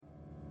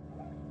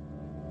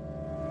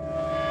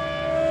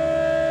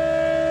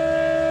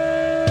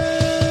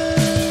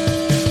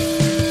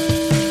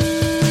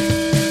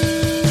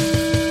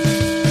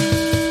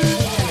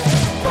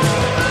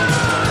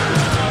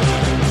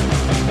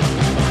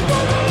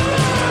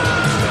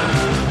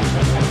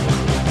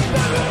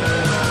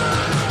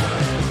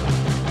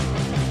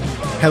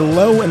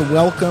Hello and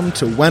welcome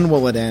to When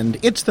Will It End?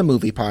 It's the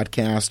movie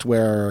podcast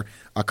where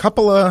a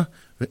couple of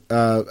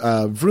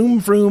vroom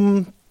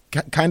vroom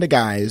kind of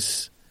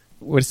guys.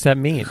 What does that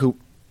mean? Who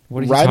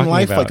what are you ride in talking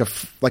life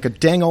about? like a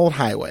dang old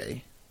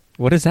highway.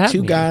 What does that Two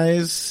mean?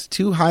 guys,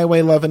 two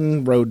highway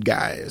loving road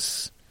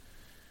guys.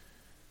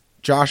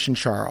 Josh and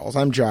Charles.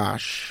 I'm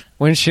Josh.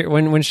 When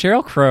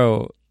Sheryl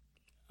Crow,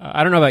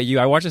 I don't know about you,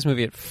 I watched this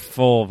movie at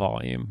full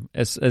volume,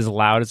 as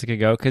loud as it could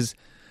go, because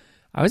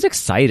I was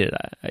excited.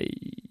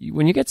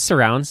 When you get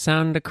surround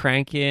sound to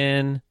crank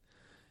in,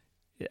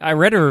 I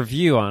read a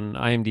review on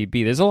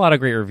IMDb. There's a lot of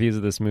great reviews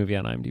of this movie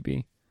on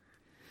IMDb.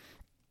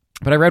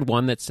 But I read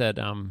one that said,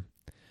 I'm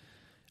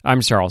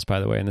Charles, by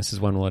the way, and this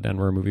is When Will It End?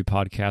 We're a movie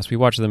podcast. We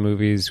watch the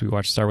movies. We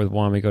start with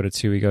 1, we go to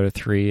 2, we go to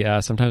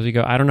 3. Sometimes we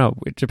go, I don't know.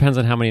 It depends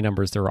on how many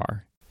numbers there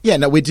are. Yeah,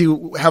 no, we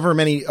do however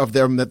many of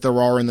them that there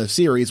are in the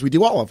series. We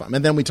do all of them.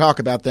 And then we talk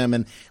about them,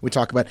 and we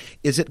talk about,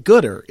 is it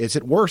gooder? Is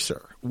it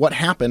worser? What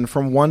happened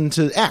from 1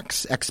 to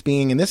X? X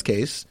being, in this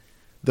case,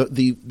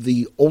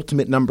 the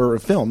ultimate number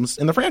of films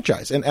in the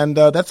franchise. And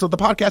that's what the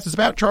podcast is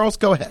about. Charles,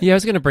 go ahead. Yeah, I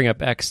was going to bring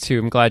up X, too.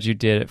 I'm glad you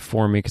did it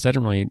for me, because I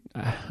didn't really,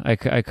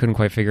 I couldn't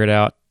quite figure it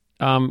out.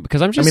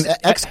 Because I'm just...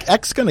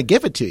 X going to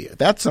give it to you.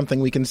 That's something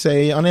we can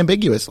say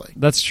unambiguously.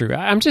 That's true.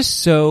 I'm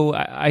just so...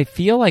 I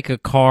feel like a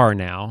car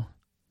now.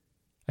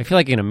 I feel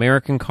like an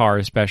American car,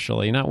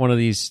 especially. Not one of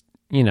these,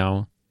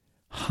 Hyundais.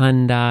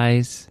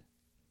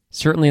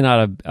 Certainly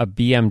not a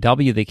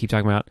BMW they keep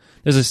talking about.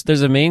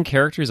 There's a main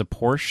character who's a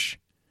Porsche.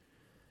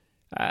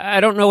 I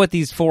don't know what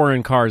these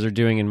foreign cars are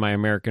doing in my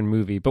American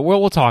movie, but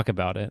we'll talk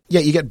about it. Yeah,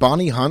 you get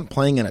Bonnie Hunt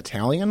playing an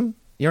Italian.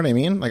 You know what I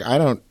mean? Like,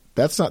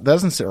 that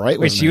doesn't sit right with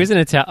me. Wait, she was an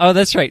Italian. Oh,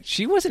 that's right.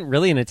 She wasn't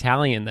really an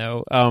Italian,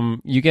 though.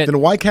 You get... Then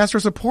why cast her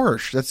as a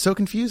Porsche? That's so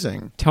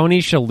confusing. Tony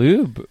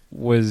Shalhoub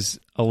was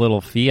a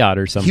little Fiat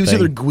or something. He was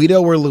either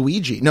Guido or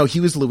Luigi. No, he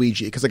was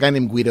Luigi, because a guy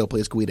named Guido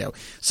plays Guido.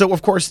 So,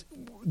 of course,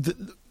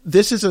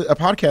 this is a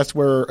podcast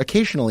where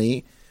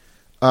occasionally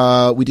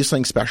we do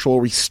something special.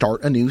 We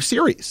start a new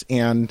series.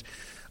 And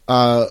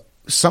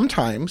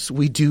sometimes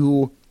we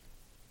do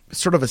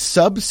sort of a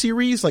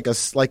sub-series, like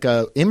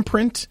a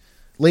imprint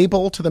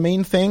label to the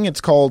main thing.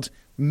 It's called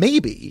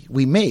Maybe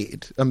We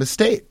Made a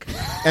Mistake.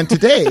 And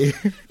today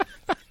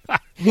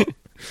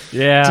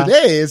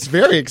today is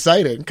very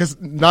exciting, because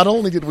not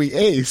only did we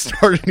A,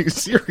 start a new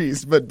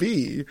series, but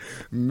B,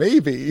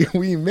 maybe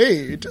we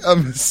made a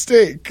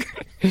mistake.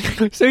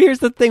 So here's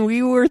the thing.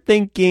 We were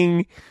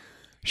thinking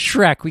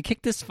Shrek. We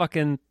kicked this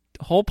fucking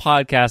whole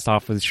podcast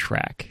off with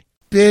Shrek.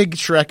 Big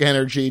Shrek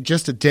energy,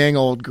 just a dang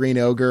old green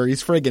ogre.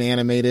 He's friggin'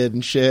 animated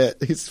and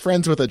shit. He's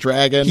friends with a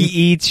dragon. He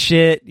eats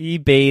shit. He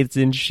bathes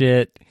in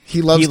shit.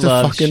 He loves to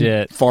fucking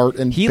shit. Fart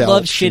and He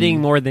loves shitting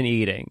more than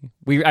eating.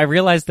 I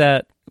realized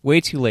that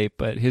way too late,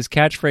 but his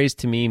catchphrase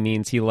to me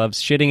means he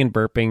loves shitting and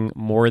burping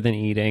more than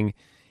eating.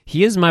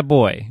 He is my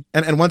boy.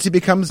 And once he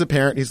becomes a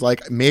parent, he's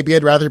like, maybe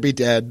I'd rather be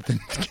dead than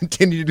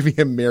continue to be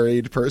a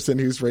married person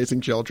who's raising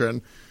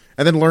children.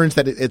 And then learns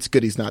that it's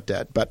good he's not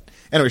dead. But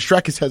anyway,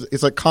 Shrek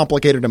is a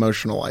complicated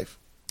emotional life.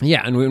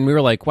 Yeah, and we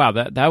were like, wow,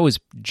 that was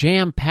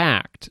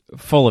jam-packed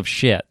full of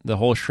shit, the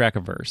whole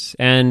Shrekiverse.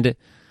 And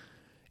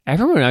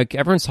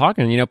everyone's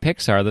talking,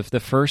 Pixar, the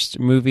first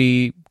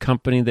movie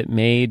company that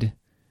made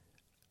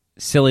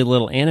silly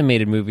little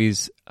animated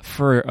movies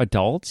for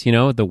adults,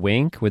 the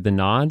wink with the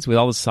nods, with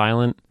all the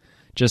silent,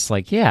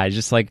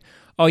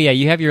 oh yeah,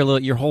 you have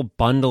your whole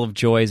bundle of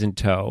joys in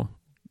tow.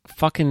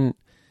 Fucking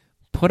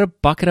put a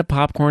bucket of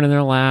popcorn in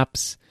their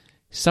laps,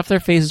 stuff their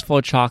faces full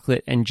of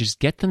chocolate, and just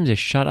get them to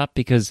shut up,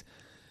 because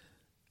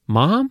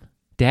Mom,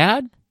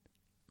 Dad,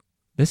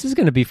 this is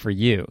going to be for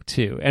you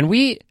too. And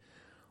we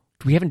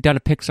haven't done a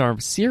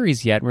Pixar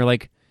series yet, and we're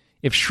like,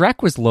 if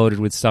Shrek was loaded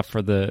with stuff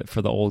for the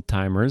old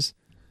timers,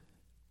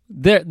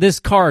 this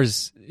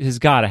Cars has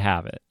got to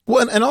have it.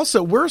 Well, and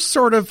also we're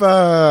sort of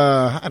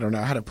I don't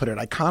know how to put it,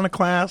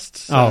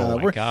 iconoclasts. Oh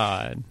my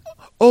God.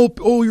 Oh,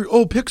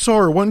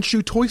 Pixar, why don't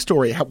you Toy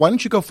Story? Why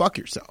don't you go fuck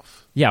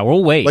yourself? Yeah,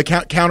 we'll wait. Like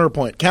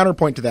counterpoint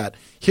to that.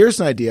 Here's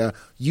an idea.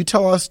 You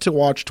tell us to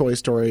watch Toy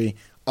Story.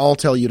 I'll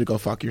tell you to go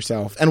fuck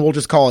yourself, and we'll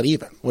just call it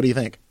even. What do you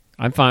think?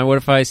 I'm fine. What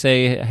if I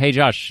say, hey,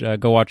 Josh,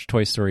 go watch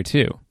Toy Story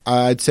 2?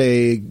 I'd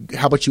say,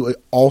 how about you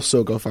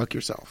also go fuck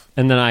yourself?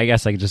 And then I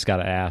guess I just got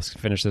to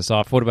finish this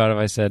off. What about if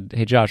I said,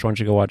 hey, Josh, why don't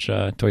you go watch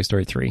Toy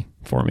Story 3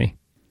 for me?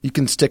 You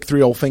can stick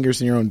 3 old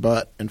fingers in your own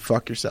butt and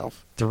fuck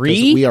yourself.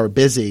 3? We are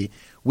busy.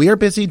 We are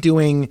busy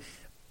doing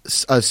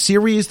a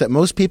series that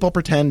most people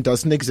pretend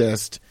doesn't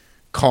exist,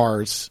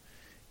 Cars.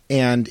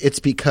 And it's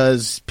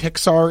because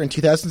Pixar in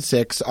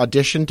 2006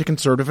 auditioned to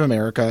conservative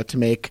America to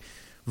make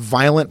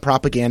violent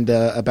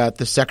propaganda about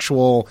the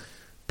sexual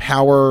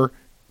power,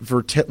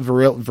 virility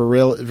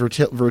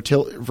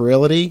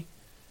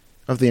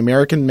of the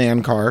American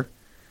man car,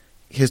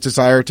 his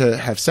desire to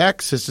have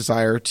sex, his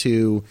desire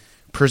to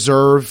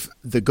preserve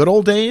the good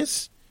old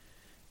days,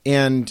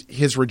 and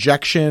his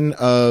rejection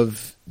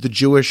of the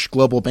Jewish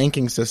global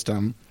banking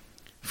system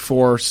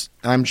for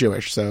 – I'm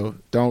Jewish, so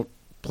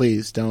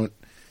please don't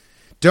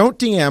Don't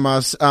DM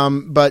us.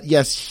 But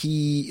yes,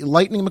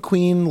 Lightning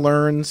McQueen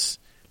learns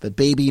that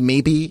baby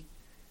maybe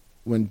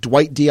when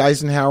Dwight D.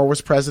 Eisenhower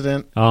was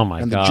president. Oh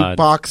my and God.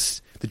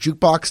 The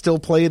jukebox still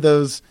play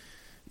those,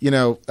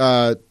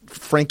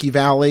 Frankie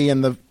Valli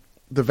and the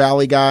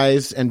Valley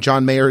Guys and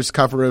John Mayer's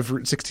cover of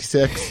Route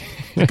 66.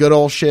 The good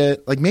old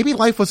shit. Like maybe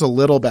life was a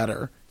little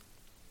better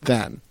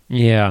then.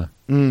 Yeah.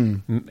 I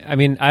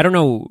mean, I don't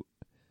know.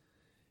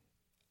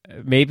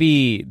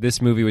 Maybe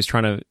this movie was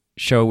trying to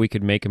show we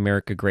could make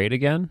America great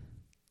again.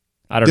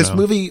 I don't know. This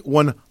movie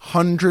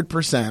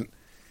 100%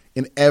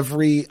 in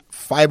every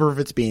fiber of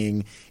its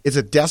being is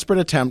a desperate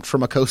attempt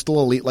from a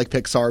coastal elite like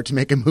Pixar to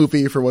make a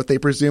movie for what they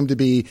presume to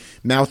be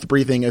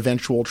mouth-breathing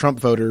eventual Trump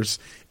voters,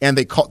 and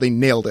they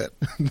nailed it.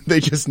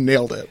 They just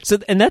nailed it. So,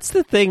 and that's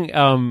the thing.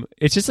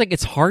 It's just like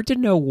it's hard to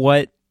know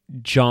what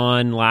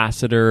John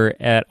Lasseter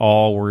et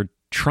al. Were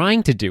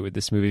trying to do with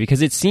this movie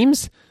because it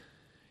seems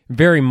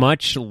very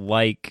much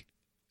like,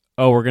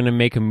 oh, we're going to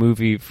make a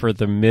movie for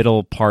the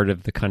middle part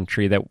of the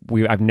country that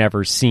I've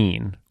never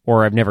seen,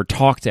 or I've never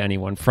talked to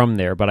anyone from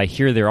there, but I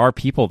hear there are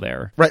people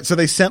there. Right, so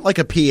they sent like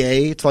a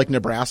PA to like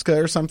Nebraska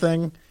or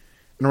something,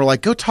 and we're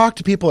like, go talk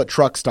to people at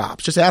truck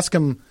stops. Just ask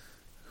them,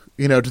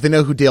 do they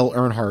know who Dale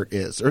Earnhardt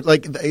is? Or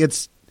like,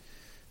 it's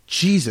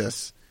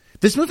Jesus.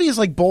 This movie is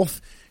like both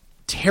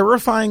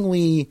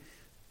terrifyingly,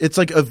 it's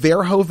like a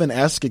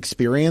Verhoeven-esque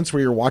experience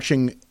where you're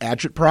watching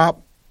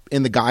agitprop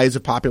in the guise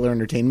of popular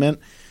entertainment.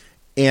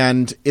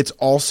 And it's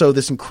also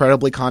this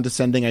incredibly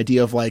condescending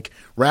idea of like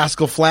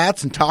Rascal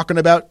Flatts and talking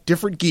about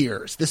different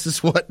gears. This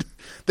is what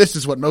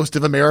most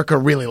of America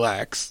really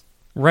lacks.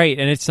 Right,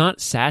 and it's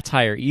not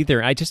satire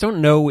either. I just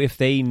don't know if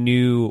they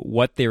knew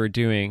what they were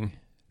doing.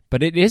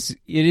 But it is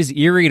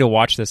eerie to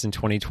watch this in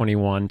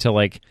 2021 to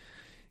like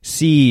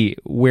see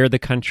where the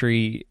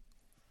country,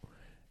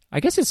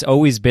 I guess it's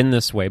always been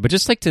this way, but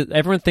just like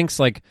everyone thinks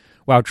like,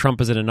 wow,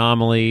 Trump is an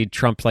anomaly.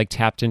 Trump like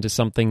tapped into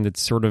something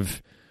that's sort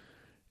of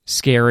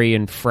scary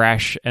and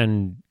fresh,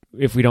 and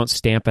if we don't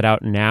stamp it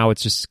out now,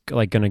 it's just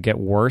like going to get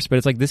worse. But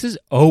it's like this has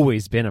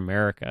always been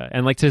America,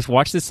 and like to just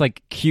watch this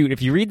like cute.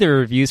 If you read the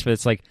reviews for it,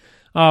 it's like,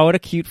 oh, what a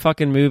cute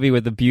fucking movie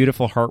with a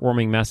beautiful,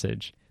 heartwarming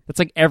message. It's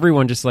like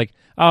everyone just like,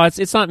 oh,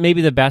 it's not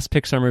maybe the best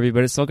Pixar movie,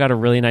 but it's still got a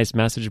really nice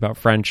message about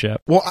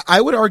friendship. Well,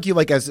 I would argue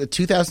like as a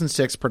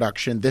 2006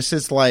 production, this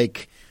is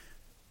like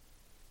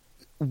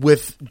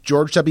with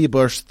George W.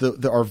 Bush,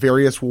 our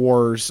various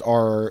wars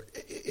are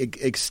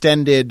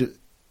extended,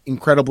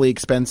 incredibly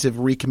expensive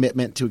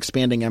recommitment to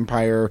expanding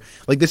empire.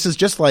 Like this is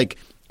just like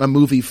a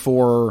movie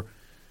where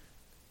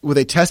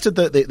they tested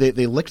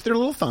they licked their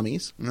little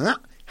thummies,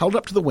 held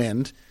up to the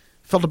wind,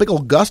 felt a big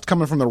old gust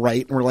coming from the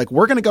right, and we're like,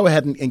 we're going to go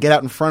ahead and get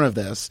out in front of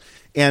this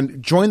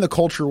and join the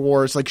culture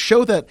wars, like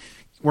show that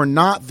we're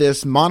not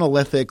this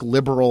monolithic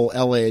liberal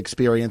LA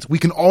experience. We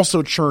can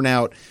also churn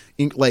out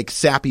like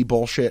sappy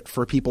bullshit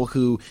for people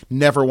who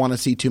never want to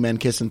see two men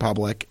kiss in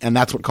public, and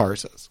that's what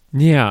Cars is.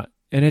 Yeah.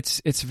 And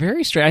it's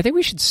very strange. I think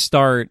we should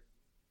start.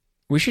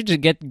 We should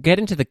just get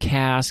into the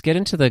cast, get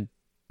into the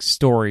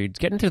story,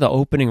 get into the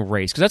opening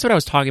race, because that's what I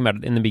was talking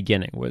about in the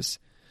beginning. Was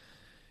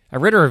I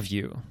read a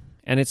review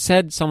and it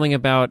said something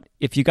about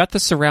if you got the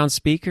surround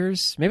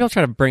speakers. Maybe I'll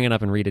try to bring it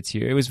up and read it to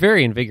you. It was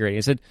very invigorating.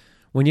 It said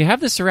when you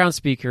have the surround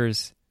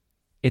speakers,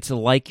 it's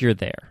like you're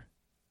there.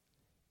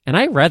 And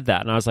I read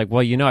that and I was like,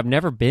 well, I've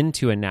never been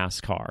to a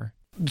NASCAR.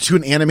 To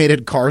an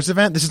animated Cars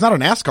event? This is not a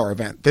NASCAR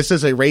event. This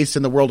is a race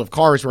in the world of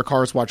cars where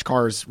cars watch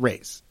cars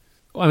race.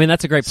 Well, I mean,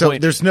 that's a great point. So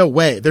there's no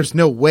way.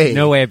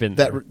 No way I've been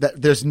there.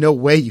 There's no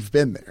way you've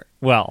been there.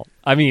 Well,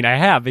 I mean, I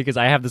have because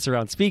I have the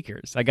surround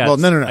speakers. I got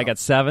no. I got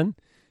 7,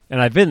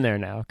 and I've been there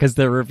now because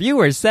the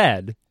reviewer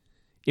said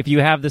if you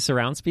have the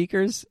surround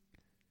speakers,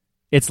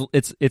 it's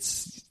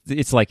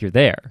like you're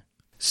there.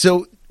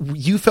 So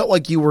you felt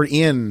like you were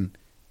in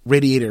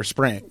Radiator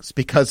Springs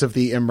because of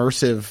the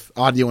immersive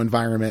audio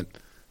environment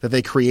that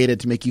they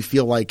created to make you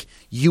feel like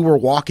you were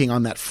walking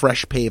on that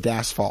fresh paved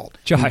asphalt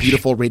in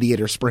beautiful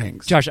Radiator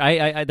Springs. Josh,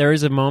 I there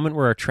is a moment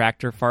where a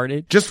tractor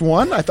farted. Just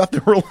one? I thought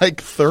there were like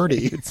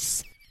 30.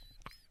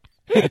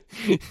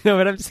 No,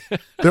 but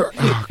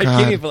I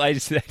can't even. I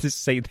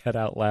just say that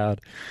out loud.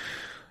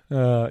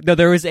 No,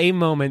 there was a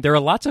moment. There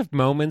are lots of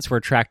moments where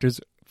tractors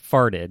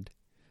farted,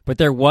 but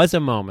there was a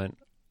moment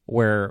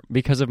where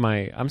because of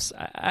I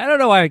don't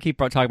know why I keep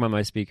talking about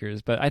my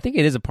speakers, but I think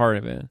it is a part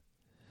of it.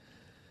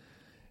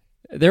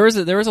 There was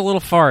a little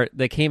fart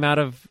that came out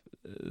of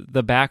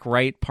the back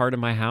right part of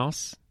my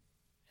house,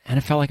 and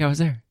it felt like I was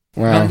there.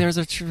 Wow! Like there was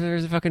a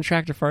fucking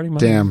tractor farting.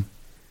 Damn!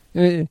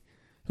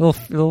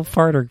 Little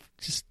farter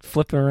just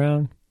flipping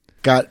around.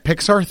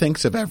 Pixar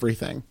thinks of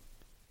everything.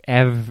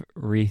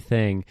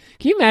 Everything.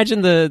 Can you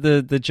imagine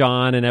the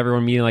John and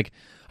everyone meeting like,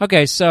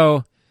 okay,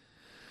 so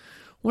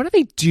what do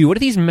they do? What are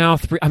these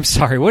I'm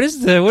sorry. What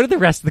are the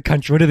rest of the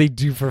country? What do they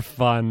do for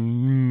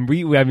fun?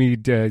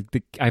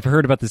 I've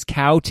heard about this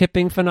cow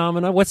tipping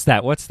phenomena. What's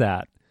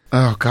that?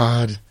 Oh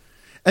God!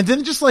 And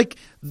then just like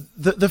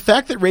the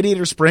fact that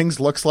Radiator Springs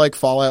looks like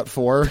Fallout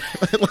 4,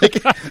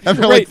 like, and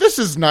they're like, this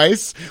is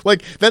nice.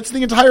 Like, that's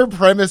the entire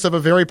premise of a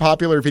very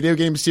popular video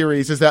game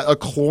series, is that a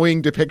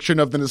cloying depiction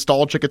of the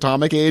nostalgic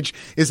atomic age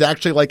is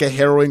actually like a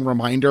harrowing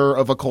reminder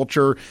of a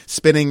culture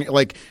spinning,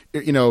 like,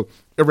 you know,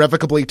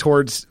 irrevocably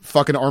towards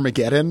fucking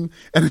Armageddon.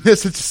 And in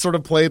this, it's sort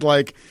of played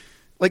like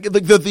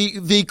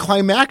the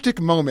climactic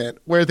moment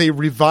where they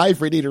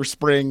revive Radiator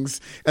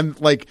Springs and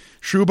like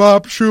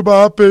shoobop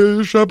shoobop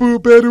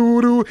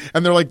shaboop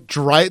and they're like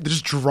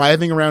just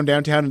driving around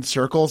downtown in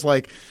circles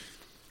like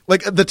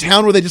the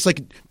town where they just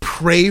like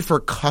pray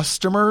for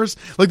customers.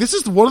 Like, this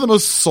is one of the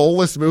most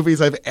soulless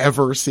movies I've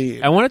ever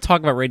seen. I want to talk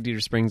about Radiator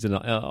Springs in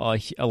a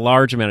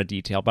large amount of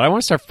detail, but I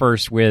want to start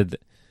first with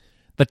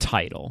the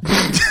title.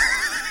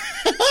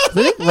 I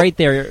think right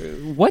there,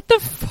 what the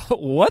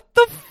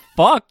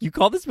fuck? You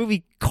call this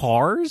movie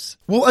Cars?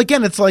 Well,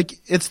 again, it's like,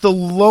 it's the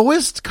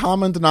lowest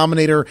common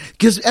denominator,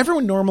 because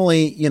everyone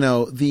normally, you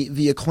know,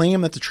 the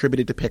acclaim that's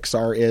attributed to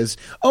Pixar is,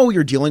 oh,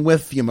 you're dealing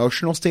with the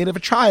emotional state of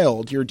a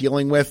child. You're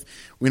dealing with,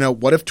 you know,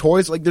 what if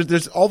toys, like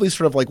there's all these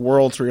sort of like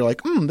worlds where you're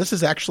like, this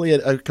is actually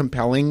a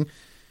compelling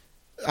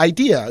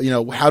idea. You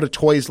know, how do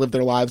toys live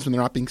their lives when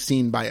they're not being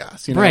seen by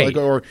us? You know, right.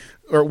 Like,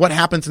 or what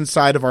happens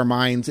inside of our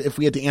minds if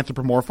we had to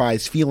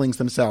anthropomorphize feelings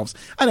themselves.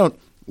 I don't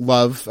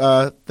love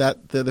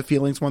the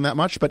feelings one that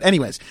much, but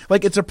anyways,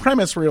 like, it's a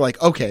premise where you're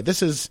like, okay,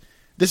 this is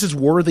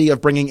worthy of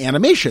bringing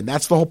animation.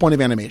 That's the whole point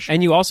of animation.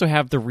 And you also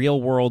have the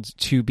real world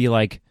to be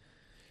like,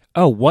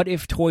 oh, what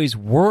if toys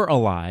were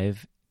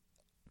alive?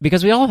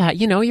 Because we all have,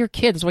 you know, you're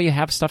kids. That's why you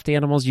have stuffed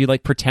animals. You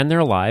like pretend they're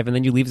alive, and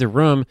then you leave the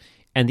room.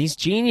 And these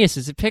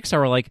geniuses at Pixar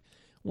are like,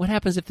 what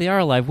happens if they are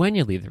alive when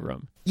you leave the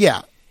room?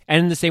 Yeah.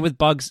 And the same with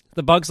bugs.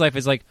 The Bugs Life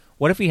is like,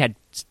 what if we had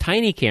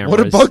tiny cameras?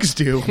 What do bugs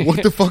do?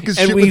 What the fuck is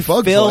and shit we with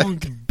bugs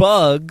filmed like?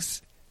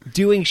 bugs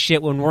doing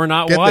shit when we're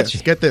not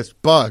watching. Get this,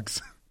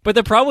 bugs. But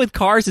the problem with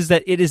Cars is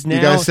that it is now...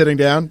 You guys sitting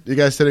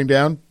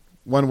down?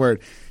 One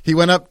word. He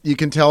went up, you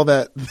can tell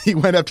that he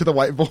went up to the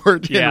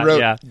whiteboard and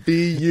wrote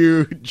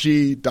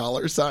B-U-G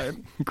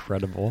 $.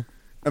 Incredible.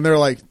 And they're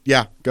like,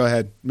 yeah, go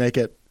ahead, make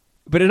it.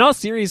 But in all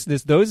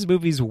seriousness, those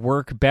movies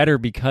work better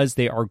because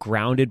they are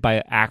grounded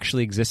by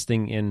actually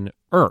existing in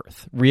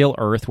Earth, real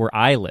Earth where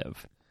I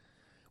live,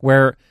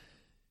 where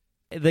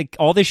like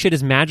all this shit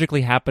is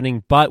magically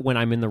happening, but when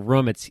I'm in the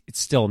room, it's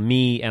still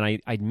me, and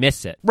I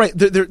miss it. Right.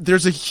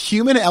 There's a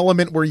human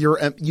element where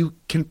you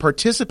can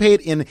participate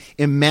in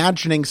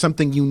imagining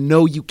something you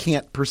know you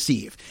can't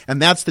perceive,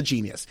 and that's the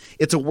genius.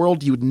 It's a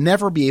world you'd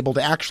never be able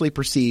to actually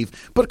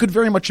perceive, but could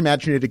very much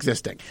imagine it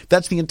existing.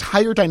 That's the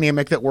entire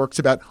dynamic that works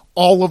about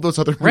all of those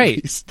other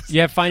movies. Right.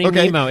 Yeah, Finding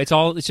Nemo. It's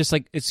just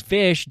like, it's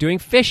fish doing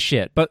fish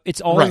shit, but it's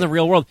all in the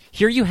real world.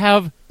 Here you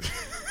have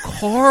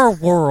Car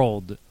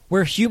World,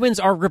 where humans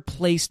are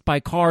replaced by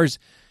cars,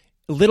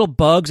 little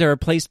bugs are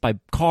replaced by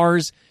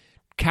cars,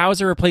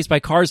 cows are replaced by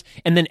cars,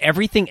 and then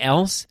everything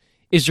else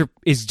is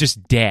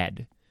just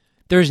dead.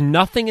 There's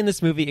nothing in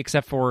this movie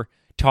except for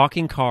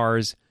talking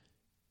cars,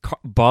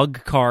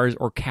 bug cars,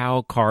 or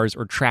cow cars,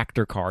 or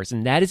tractor cars,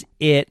 and that is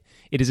it.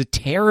 It is a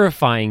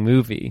terrifying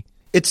movie.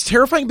 It's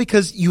terrifying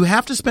because you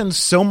have to spend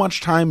so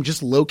much time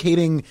just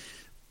locating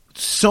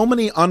so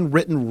many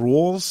unwritten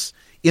rules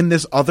in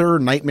this other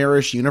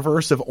nightmarish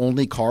universe of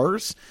only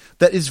cars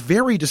that is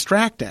very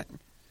distracting.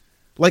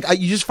 Like,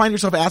 you just find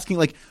yourself asking,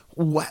 like,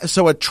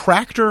 so a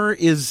tractor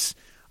is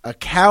a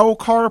cow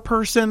car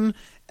person?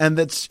 And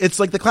it's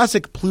like the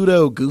classic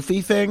Pluto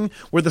Goofy thing,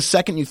 where the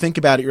second you think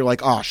about it, you're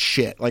like, oh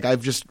shit, like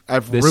I've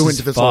ruined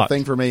this whole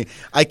thing for me.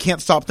 I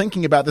can't stop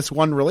thinking about this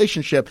one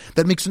relationship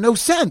that makes no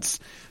sense.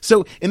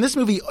 So in this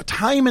movie,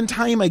 time and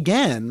time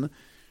again,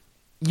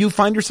 you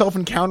find yourself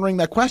encountering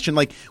that question.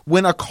 Like,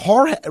 when a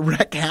car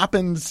wreck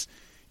happens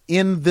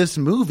in this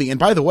movie, and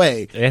by the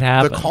way,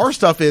 the car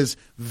stuff is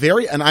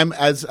very, and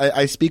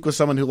I speak with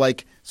someone who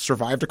like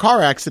survived a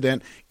car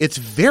accident, it's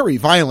very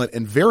violent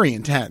and very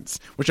intense,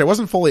 which I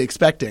wasn't fully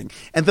expecting.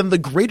 And then the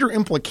greater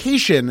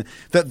implication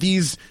that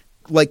these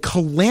like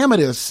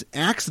calamitous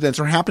accidents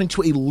are happening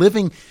to a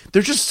living,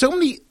 there's just so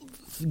many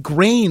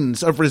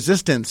grains of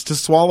resistance to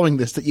swallowing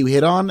this that you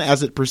hit on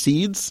as it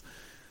proceeds.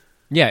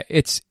 Yeah,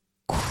 it's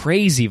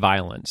crazy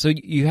violent. So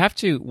you have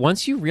to,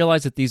 once you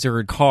realize that these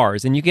are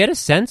cars, and you get a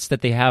sense that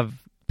they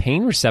have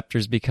pain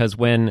receptors, because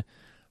when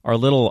our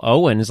little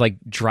Owen is like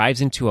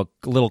drives into a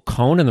little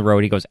cone in the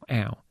road, he goes,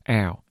 ow,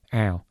 ow,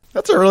 ow.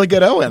 That's a really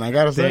good Owen, I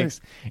gotta say.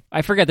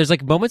 I forget, there's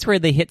like moments where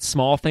they hit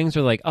small things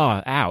where like,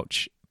 oh,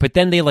 ouch. But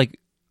then they like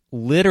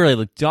literally,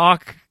 like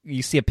Doc,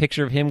 you see a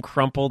picture of him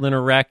crumpled in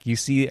a wreck. You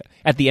see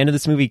at the end of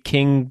this movie,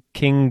 King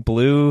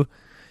Blue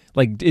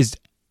like is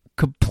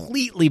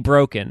completely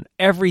broken.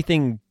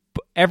 Everything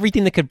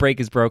that could break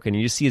is broken.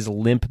 You just see his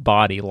limp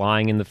body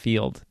lying in the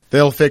field.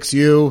 They'll fix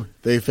you.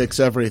 They fix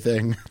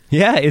everything.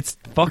 Yeah, it's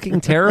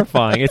fucking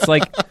terrifying. It's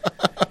like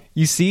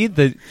you see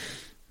the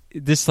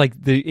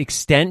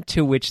extent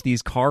to which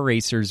these car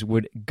racers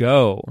would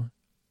go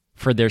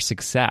for their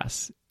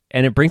success,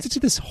 and it brings it to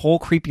this whole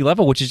creepy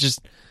level, which is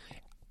just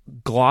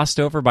glossed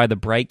over by the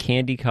bright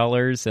candy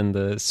colors and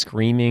the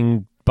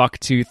screaming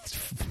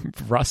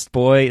bucktooth rust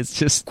boy. It's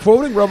just...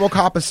 Quoting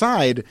RoboCop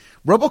aside,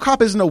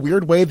 RoboCop is in a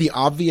weird way the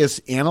obvious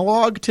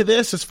analog to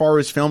this as far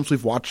as films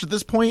we've watched at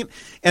this point,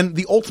 and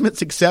the ultimate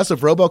success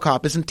of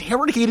RoboCop is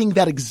interrogating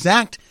that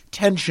exact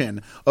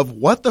tension of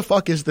what the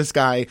fuck is this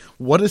guy?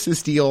 What is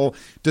his deal?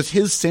 Does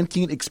his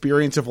sentient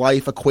experience of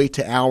life equate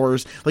to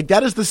ours? Like,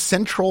 that is the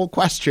central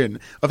question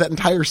of that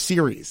entire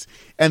series.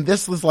 And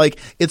this was like,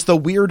 it's the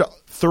weird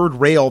third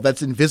rail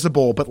that's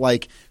invisible, but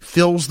like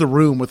fills the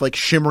room with like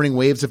shimmering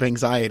waves of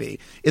anxiety.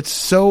 It's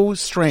so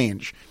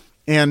strange.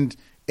 And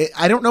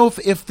I don't know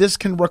if this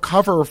can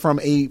recover from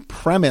a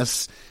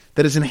premise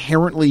that is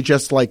inherently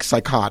just like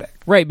psychotic.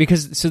 Right.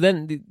 Because so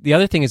then the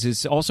other thing is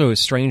it's also a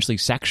strangely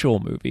sexual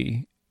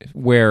movie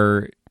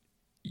where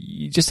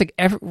you just like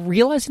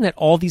realizing that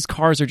all these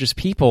cars are just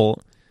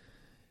people.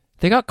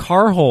 They got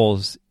car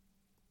holes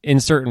in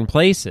certain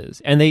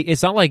places, and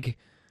it's not like,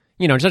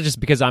 you know, it's not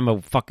just because I'm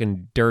a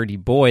fucking dirty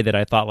boy that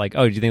I thought like,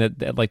 oh, do you think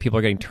that like people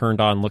are getting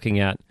turned on looking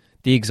at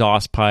the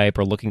exhaust pipe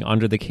or looking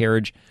under the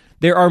carriage?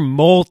 There are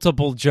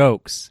multiple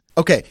jokes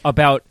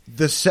about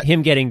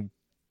him getting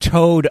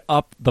towed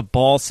up the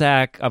ball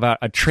sack, about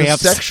a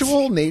tramp. The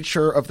sexual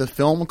nature of the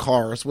film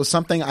Cars was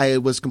something I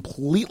was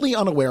completely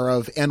unaware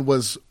of and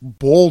was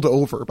bowled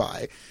over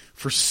by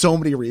for so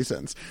many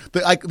reasons.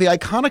 The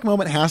iconic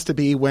moment has to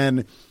be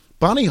when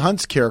Bonnie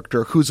Hunt's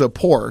character, who's a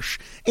Porsche,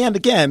 and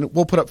again,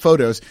 we'll put up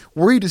photos,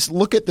 where you just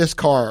look at this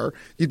car,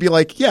 you'd be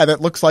like, yeah, that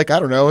looks like, I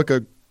don't know, like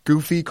a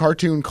goofy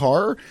cartoon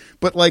car,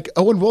 but like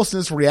Owen Wilson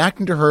is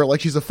reacting to her like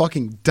she's a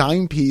fucking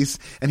dime piece,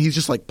 and he's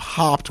just like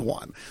popped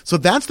one. So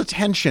that's the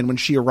tension when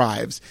she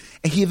arrives,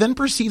 and he then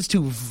proceeds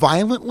to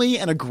violently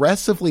and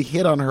aggressively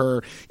hit on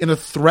her in a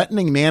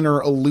threatening manner,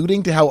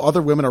 alluding to how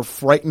other women are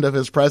frightened of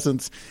his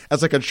presence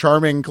as like a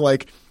charming,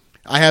 like,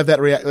 I have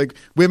that like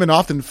women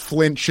often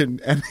flinch and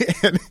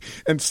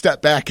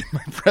step back in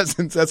my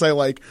presence as I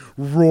like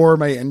roar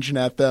my engine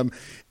at them.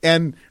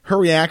 And her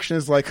reaction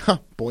is like, huh,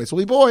 boys will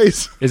be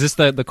boys. Is this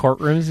the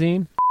courtroom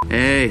scene?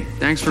 Hey,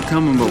 thanks for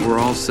coming, but we're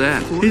all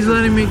set. He's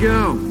letting me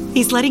go.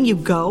 He's letting you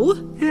go?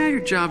 Yeah,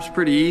 your job's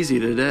pretty easy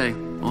today.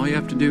 All you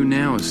have to do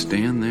now is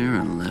stand there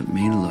and let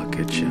me look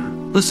at you.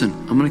 Listen,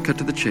 I'm gonna cut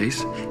to the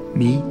chase.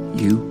 Me,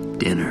 you,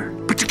 dinner.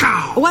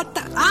 What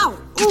the? Ow!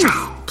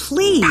 Ooh,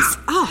 please.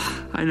 Oh.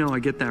 I know, I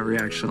get that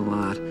reaction a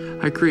lot.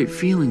 I create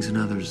feelings in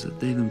others that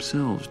they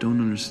themselves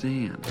don't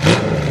understand.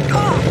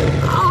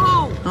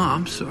 Oh,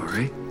 I'm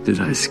sorry. Did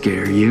I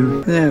scare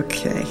you?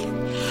 Okay.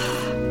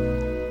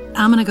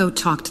 I'm gonna go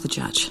talk to the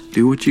judge.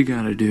 Do what you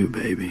gotta do,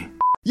 baby.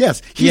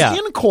 Yes, he's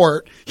in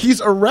court.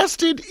 He's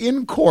arrested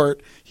in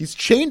court. He's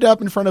chained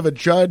up in front of a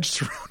judge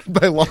surrounded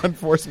by law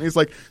enforcement. He's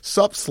like,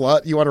 sup,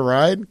 slut, you want to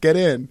ride? Get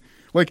in.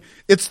 Like,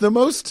 it's the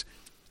most...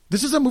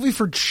 This is a movie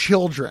for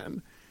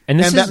children. And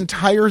that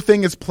entire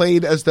thing is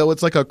played as though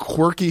it's like a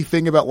quirky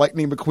thing about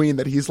Lightning McQueen,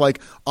 that he's like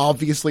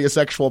obviously a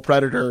sexual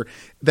predator,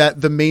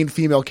 that the main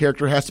female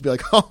character has to be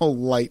like, oh,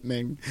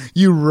 Lightning,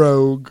 you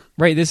rogue.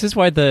 Right. This is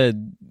why the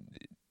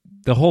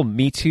whole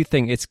Me Too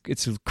thing, it's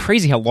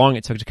crazy how long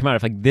it took to come out.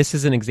 If like this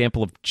is an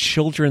example of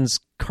children's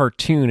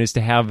cartoon, is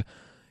to have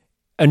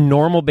a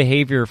normal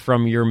behavior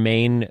from your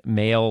main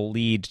male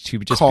lead to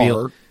just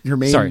your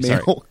main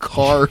male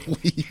car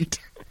lead.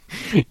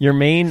 Your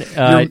main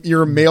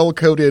your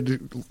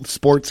male-coded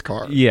sports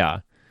car. Yeah.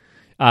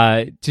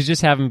 To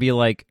just have him be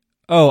like,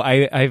 oh,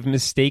 I've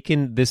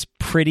mistaken this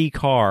pretty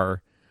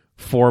car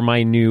for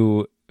my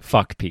new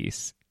fuck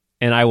piece.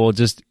 And I will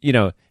just, you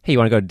know, hey, you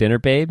want to go to dinner,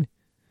 babe?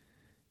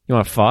 You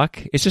want to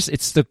fuck? It's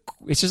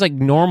just like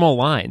normal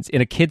lines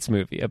in a kid's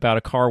movie about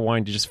a car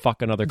wanting to just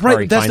fuck another car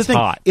he finds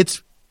hot.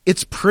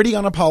 It's pretty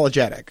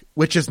unapologetic,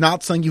 which is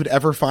not something you'd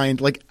ever find.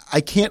 Like,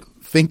 I can't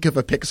think of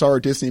a Pixar or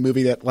Disney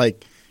movie that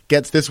like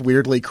gets this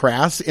weirdly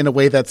crass in a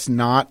way that's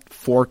not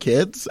for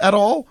kids at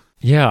all.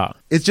 Yeah.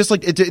 It's just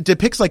like, it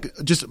depicts like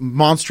just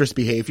monstrous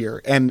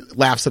behavior and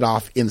laughs it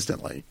off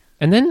instantly.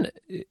 And then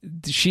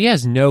she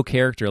has no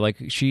character. Like,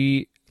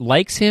 she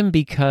likes him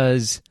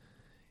because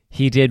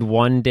he did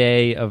one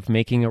day of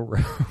making a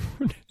road.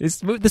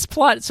 This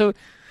plot. So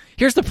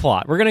here's the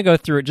plot. We're going to go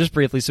through it just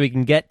briefly so we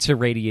can get to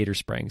Radiator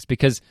Springs,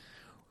 because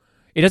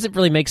it doesn't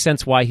really make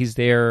sense why he's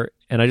there.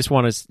 And I just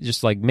want to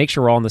just like make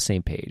sure we're all on the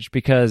same page,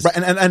 because right,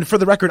 and for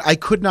the record, I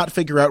could not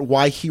figure out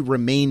why he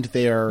remained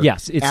there.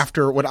 Yes,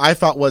 after what I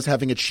thought was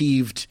having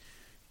achieved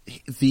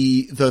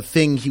the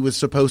thing he was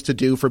supposed to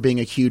do for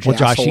being a huge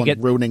asshole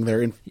and ruining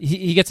their.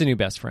 He gets a new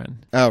best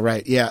friend. Oh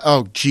right, yeah.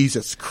 Oh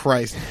Jesus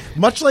Christ!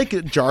 Much like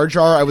Jar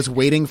Jar, I was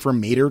waiting for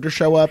Mater to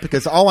show up,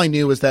 because all I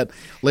knew was that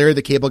Larry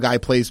the Cable Guy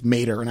plays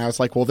Mater, and I was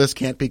like, well, this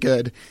can't be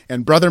good.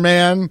 And Brother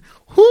Man,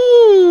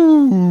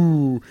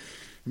 whoo.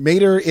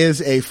 Mater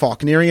is a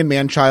Faulknerian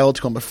man-child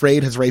who I'm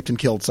afraid has raped and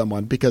killed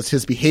someone, because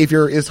his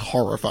behavior is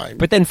horrifying.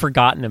 But then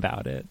forgotten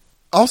about it.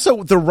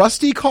 Also, the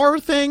rusty car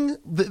thing,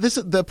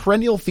 the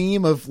perennial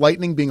theme of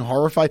Lightning being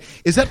horrified,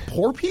 is that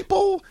poor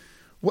people?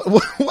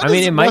 What I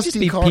mean, it might just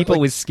be people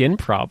with skin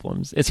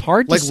problems. It's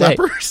hard to say. Like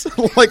lepers?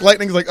 Like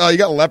Lightning's like, oh, you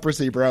got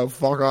leprosy, bro.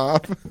 Fuck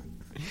off.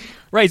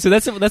 Right. So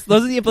that's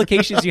those are the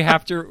implications you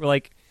have to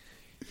like.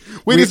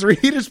 Wait, is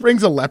Reedy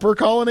Springs a leper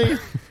colony?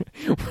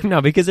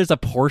 No, because there's a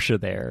Porsche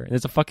there.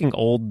 There's a fucking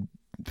old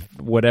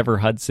whatever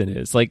Hudson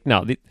is. Like,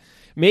 no,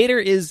 Mater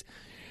is.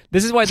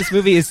 This is why this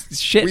movie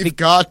is shit. We've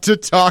got to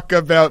talk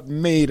about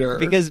Mater.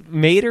 Because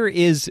Mater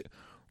is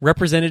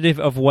representative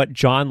of what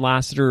John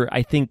Lasseter,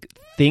 I think,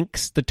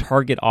 thinks the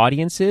target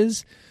audience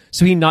is.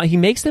 So he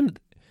makes them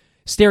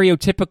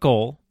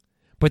stereotypical,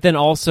 but then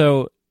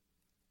also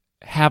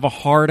have a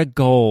heart of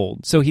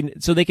gold. So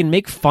they can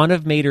make fun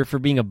of Mater for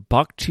being a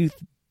bucktooth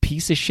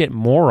piece of shit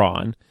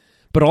moron,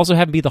 but also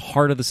have him be the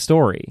heart of the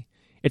story.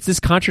 It's this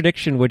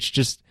contradiction which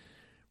just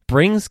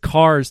brings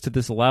Cars to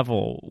this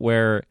level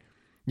where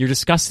you're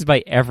disgusted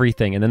by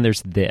everything, and then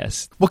there's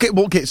this.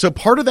 Okay. So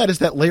part of that is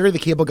that Larry the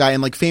Cable Guy,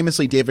 and like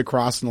famously David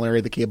Cross and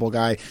Larry the Cable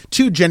Guy,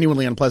 two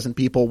genuinely unpleasant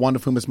people, one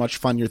of whom is much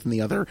funnier than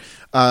the other,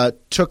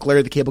 took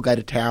Larry the Cable Guy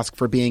to task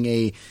for being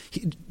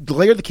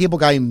Larry the Cable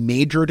Guy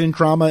majored in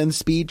drama and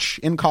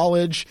speech in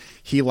college.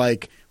 He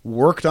like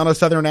worked on a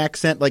Southern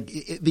accent. Like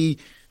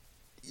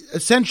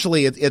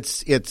essentially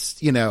it's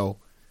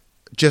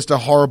just a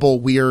horrible,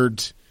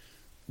 weird.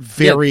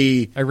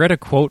 I read a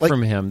quote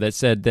from him that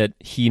said that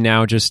he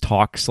now just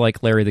talks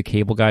like Larry the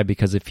Cable Guy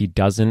because if he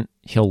doesn't,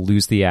 he'll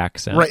lose the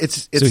accent. Right.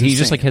 It's so he insane.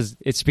 just like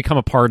it's become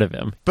a part of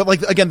him. But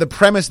like again, the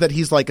premise that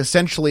he's like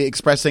essentially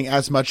expressing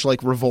as much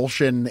like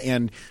revulsion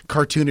and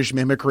cartoonish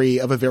mimicry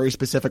of a very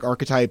specific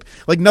archetype.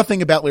 Like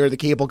nothing about Larry the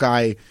Cable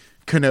Guy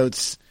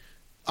connotes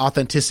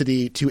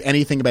authenticity to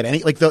anything about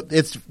any. Like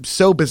it's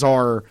so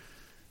bizarre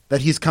that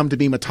he's come to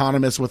be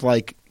metonymous with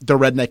like the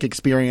redneck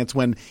experience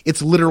when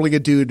it's literally a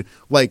dude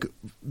like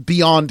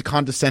beyond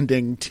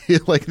condescending to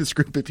like this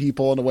group of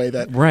people in a way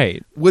that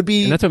would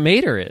be. And that's what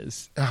Mater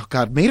is. Oh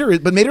God,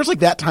 Mater's like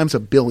that times a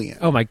billion.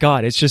 Oh my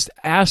God, it's just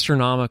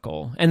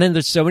astronomical. And then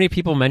there's so many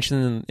people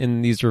mentioned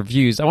in these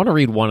reviews. I want to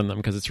read one of them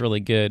because it's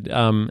really good.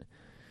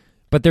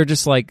 But they're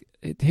just like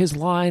his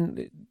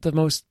line, the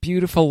most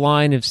beautiful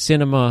line of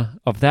cinema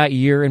of that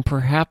year and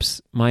perhaps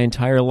my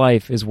entire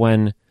life is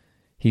when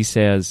he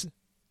says,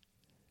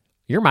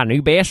 "You're my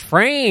new best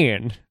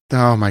friend."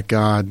 Oh my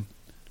God.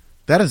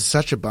 That is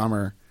such a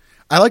bummer.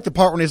 I like the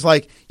part when he's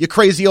like, "You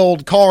crazy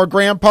old car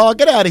grandpa,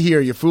 get out of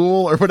here, you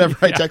fool," or whatever.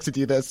 I texted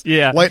you this.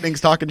 Yeah. Lightning's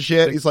talking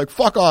shit. He's like,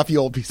 "Fuck off, you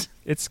old piece."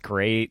 It's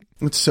great.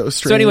 It's so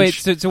strange. So anyway,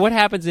 so what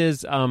happens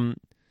is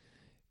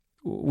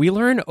we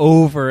learn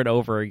over and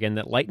over again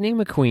that Lightning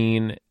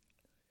McQueen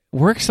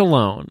works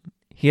alone.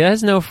 He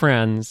has no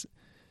friends,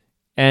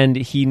 and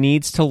he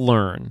needs to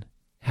learn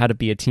how to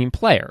be a team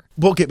player.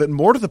 Well, okay, but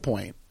more to the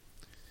point,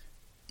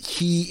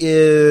 he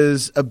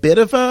is a bit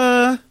of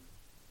a,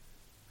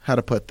 how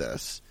to put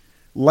this,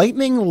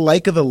 Lightning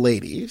like the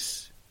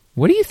ladies.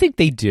 What do you think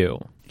they do?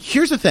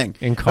 Here's the thing.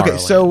 In Carland.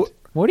 Okay, so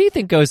what do you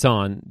think goes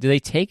on? Do they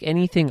take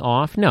anything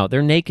off? No,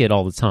 they're naked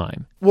all the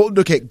time. Well,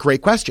 okay,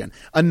 great question.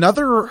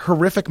 Another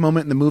horrific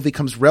moment in the movie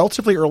comes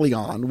relatively early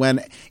on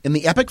when in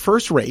the epic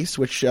first race,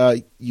 which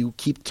you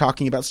keep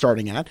talking about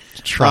starting at,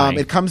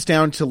 it comes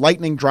down to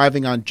Lightning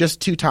driving on just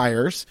two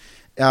tires.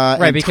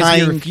 Right, because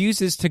he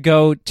refuses to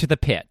go to the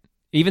pit.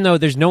 Even though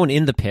there's no one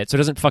in the pit, so it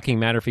doesn't fucking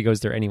matter if he goes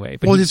there anyway.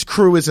 But his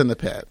crew is in the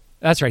pit.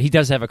 That's right. He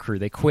does have a crew.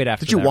 They quit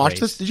after Did you that watch race.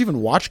 this? Did you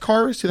even watch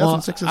Cars?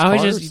 2006's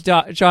I was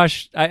Cars?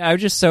 Josh, I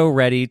was just so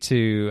ready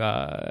to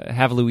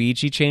have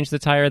Luigi change the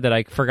tire that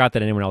I forgot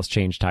that anyone else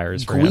changed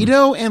tires for him.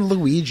 Guido and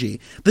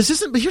Luigi. This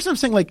isn't, but here's what I'm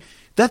saying, like,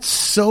 that's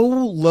so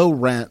low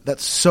rent.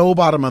 That's so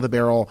bottom of the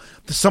barrel.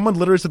 Someone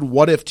literally said,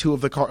 what if two of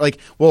the cars, like,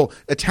 well,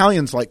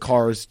 Italians like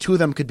Cars, two of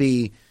them could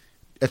be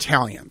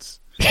Italians.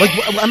 Like,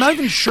 I'm not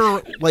even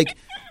sure, like,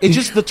 it's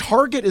just the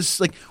target is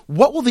like,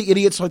 what will the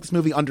idiots like this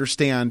movie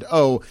understand?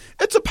 Oh,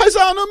 it's a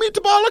paisano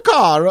meatball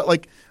car.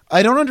 Like,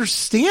 I don't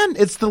understand.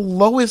 It's the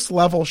lowest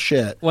level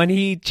shit. When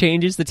he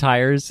changes the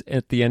tires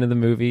at the end of the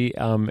movie,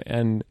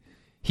 and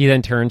he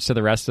then turns to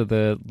the rest of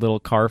the little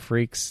car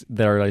freaks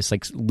that are just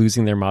like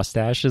losing their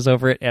mustaches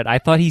over it, and I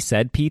thought he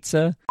said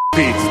pizza.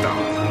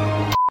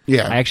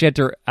 Yeah, I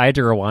actually had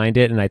to rewind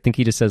it, and I think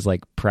he just says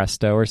like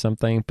presto or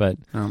something. But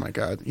oh my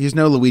God, he's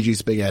no Luigi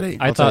Spaghetti.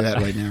 I'll tell you that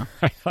right now.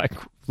 I thought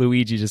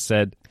Luigi just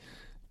said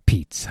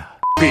pizza.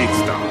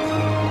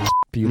 I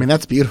mean,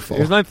 that's beautiful.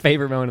 It was my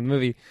favorite moment of the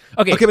movie.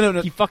 Okay, but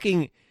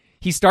no.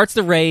 He starts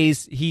the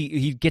race.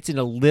 He gets in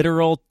a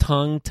literal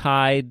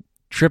tongue-tied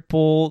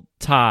triple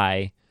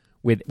tie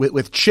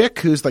with Chick,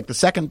 who's like the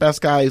second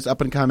best guy, who's up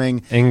and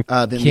coming, and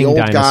then King the old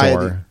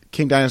Dinosaur. guy,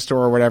 King Dinosaur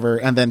or whatever,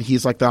 and then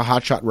he's like the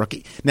hotshot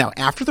rookie. Now,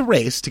 after the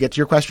race, to get to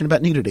your question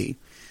about nudity,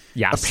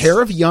 yes, a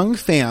pair of young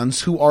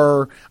fans who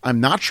are, I'm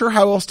not sure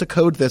how else to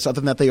code this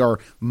other than that they are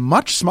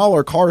much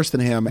smaller cars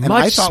than him, and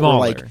much I thought smaller.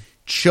 were like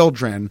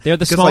children. They're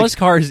the smallest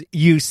cars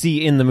you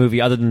see in the movie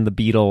other than the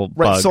Beetle bugs.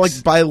 Right, so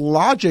like by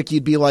logic,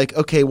 you'd be like,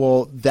 okay,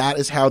 well, that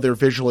is how they're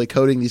visually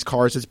coding these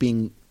cars as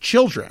being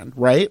children,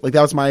 right? Like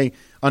that was my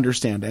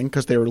understanding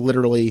because they were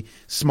literally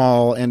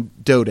small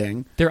and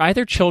doting. They're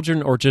either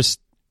children or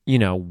just,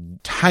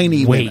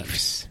 tiny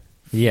waifs.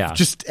 Women. Yeah.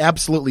 Just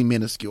absolutely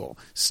minuscule,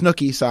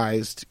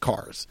 Snooki-sized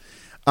cars.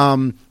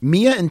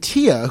 Mia and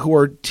Tia, who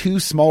are two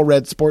small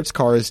red sports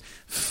cars,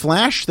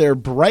 flash their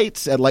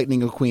brights at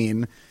Lightning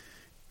McQueen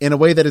in a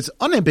way that is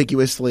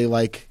unambiguously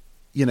like,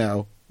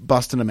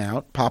 busting them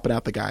out, popping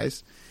out the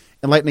guys.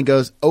 And Lightning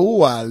goes,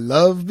 "Oh, I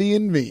love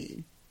being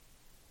me.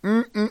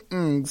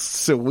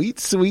 Sweet,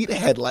 sweet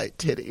headlight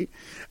titty."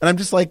 And I'm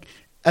just like,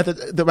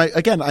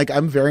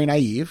 I'm very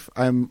naive.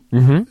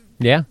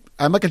 Yeah.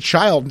 I'm like a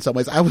child in some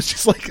ways. I was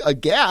just like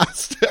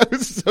aghast. I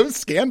was so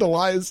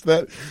scandalized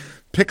that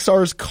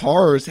Pixar's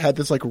Cars had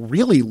this like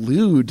really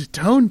lewd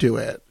tone to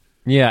it.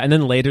 Yeah, and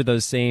then later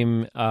those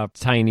same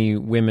tiny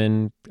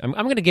women. I'm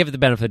going to give it the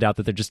benefit of the doubt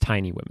that they're just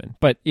tiny women,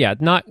 but yeah,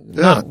 not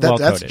well coded.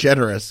 That's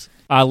generous.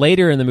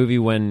 Later in the movie,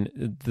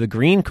 when the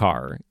green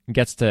car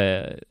gets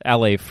to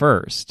L.A.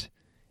 first,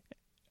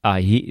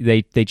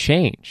 they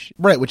change,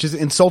 right, which is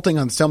insulting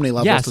on so many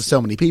levels to so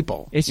many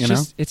people. It's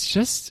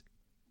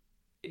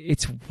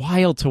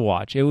wild to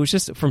watch. It was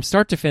just from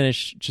start to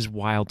finish, just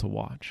wild to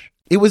watch.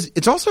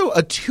 It's also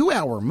a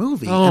 2-hour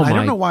movie, and I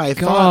don't know why I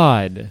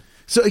thought.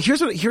 So here's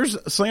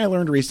something I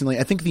learned recently.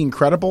 I think The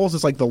Incredibles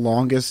is like the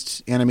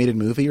longest animated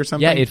movie or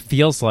something. Yeah, it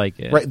feels like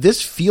it. Right.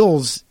 This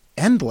feels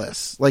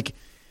endless. Like,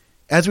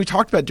 as we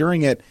talked about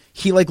during it,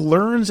 he like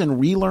learns and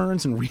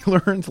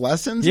relearns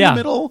lessons in the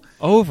middle.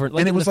 Over.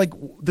 And it was like,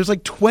 there's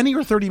like 20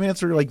 or 30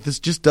 minutes where you're like, this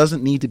just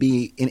doesn't need to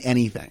be in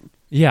anything.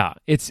 Yeah,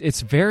 it's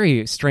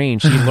very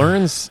strange. He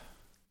learns.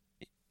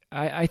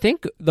 I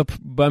think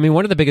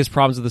one of the biggest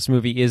problems of this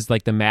movie is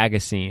like the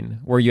magazine,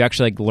 where you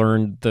actually like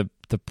learn the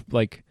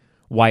like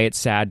why it's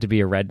sad to be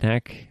a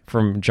redneck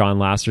from John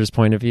Lasseter's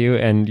point of view,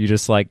 and you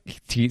just like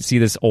see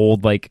this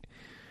old like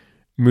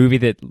movie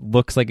that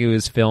looks like it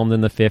was filmed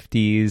in the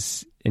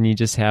 50s, and you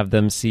just have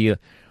them see,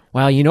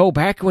 well,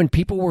 back when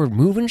people were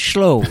moving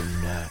slow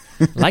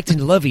and liked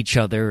to love each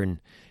other and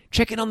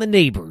checking on the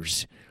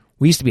neighbors.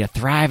 We used to be a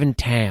thriving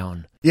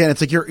town. Yeah, and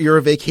it's like you're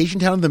a vacation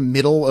town in the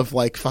middle of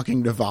like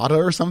fucking Nevada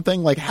or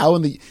something. Like how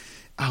in the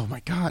oh my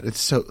god,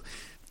 it's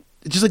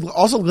just like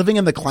also living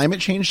in the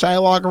climate change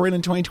dialogue we're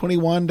in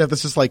 2021. To have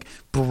this just like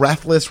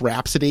breathless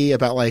rhapsody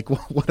about like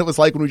what it was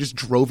like when we just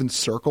drove in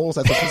circles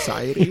as a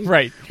society,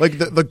 right? Like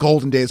the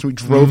golden days when we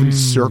drove in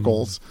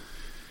circles.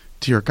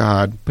 Dear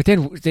God! But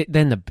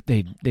then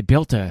they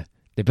built a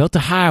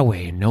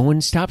highway and no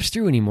one stops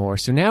through anymore.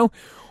 So now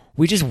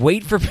we just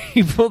wait for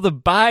people to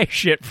buy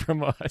shit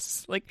from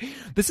us. Like,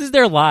 this is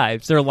their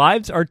lives. Their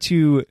lives are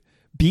to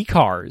be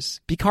car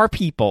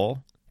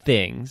people,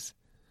 things,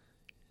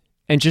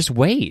 and just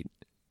wait.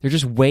 They're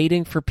just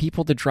waiting for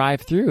people to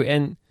drive through.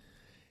 And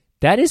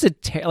that is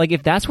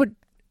if that's what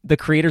the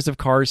creators of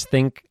Cars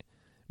think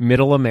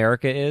middle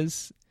America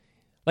is,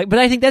 like, but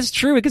I think that's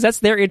true because that's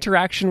their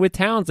interaction with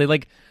towns. They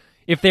like,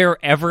 if they're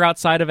ever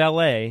outside of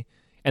LA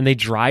and they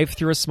drive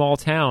through a small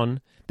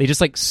town, they just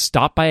like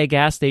stop by a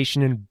gas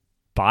station and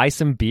buy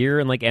some beer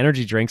and like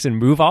energy drinks and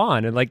move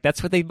on. And like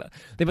that's what they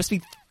must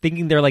be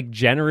thinking. They're like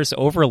generous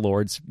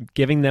overlords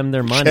giving them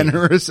their money.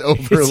 Generous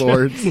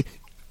overlords.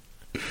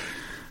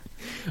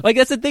 Like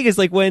that's the thing is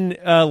like when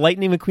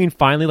Lightning McQueen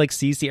finally like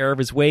sees the error of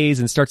his ways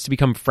and starts to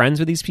become friends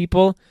with these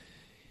people,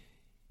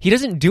 he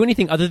doesn't do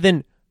anything other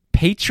than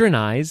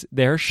patronize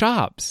their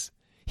shops.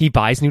 He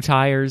buys new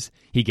tires.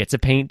 He gets a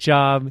paint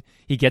job.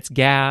 He gets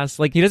gas.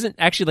 Like, he doesn't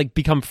actually like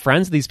become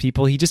friends with these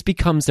people. He just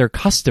becomes their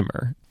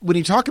customer. When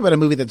you talk about a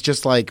movie that's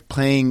just like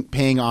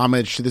paying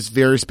homage to this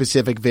very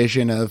specific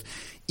vision of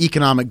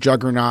economic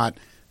juggernaut,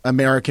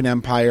 American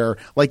empire,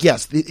 like,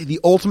 yes, the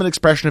ultimate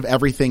expression of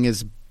everything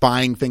is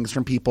buying things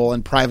from people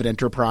and private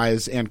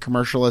enterprise and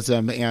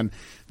commercialism, and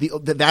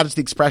that is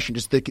the expression,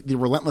 just the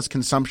relentless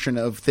consumption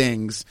of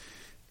things.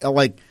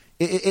 Like,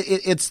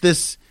 it's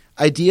this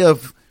idea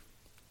of,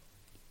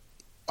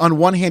 on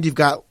one hand, you've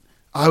got,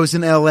 I was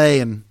in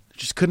LA and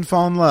just couldn't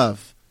fall in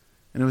love.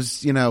 And it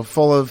was,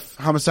 full of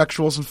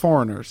homosexuals and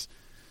foreigners.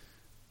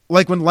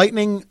 Like when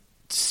Lightning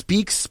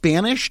speaks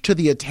Spanish to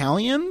the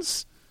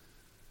Italians.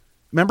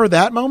 Remember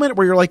that moment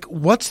where you're like,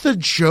 what's the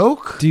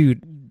joke?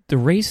 Dude, the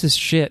racist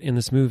shit in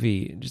this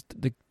movie. Just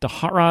the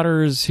hot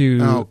rodders who...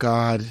 Oh,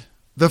 God.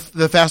 The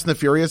Fast and the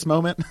Furious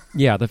moment?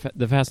 Yeah, the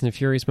Fast and the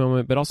Furious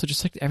moment. But also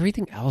just like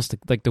everything else.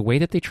 Like the way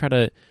that they try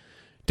to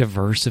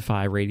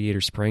diversify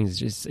Radiator Springs is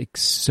just like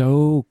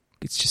so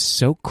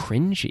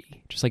cringy.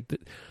 Just like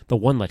the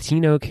one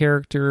Latino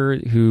character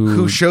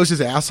who shows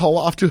his asshole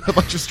off to a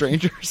bunch of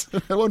strangers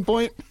at one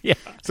point. Yeah,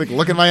 it's like,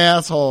 look at my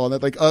asshole, and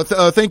they're like,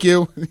 thank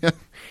you. Yeah.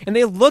 And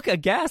they look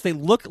aghast. They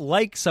look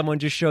like someone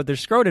just showed their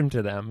scrotum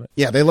to them.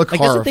 Yeah, they look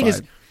horrified. That's the thing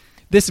is,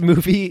 this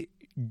movie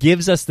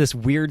gives us this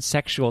weird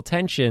sexual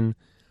tension,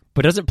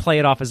 but doesn't play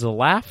it off as a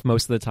laugh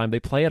most of the time. They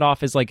play it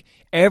off as like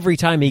every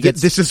time he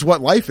gets... This is what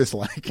life is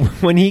like.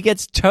 When he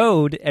gets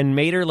towed and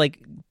Mater like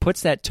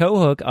puts that tow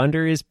hook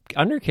under his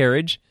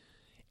undercarriage,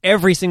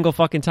 every single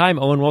fucking time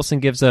Owen Wilson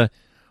gives a...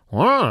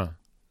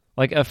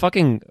 like a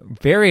fucking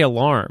very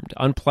alarmed,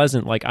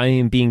 unpleasant, like I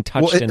am being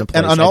touched in a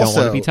place I don't want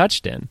to be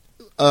touched in.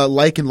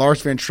 Like in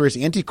Lars von Trier's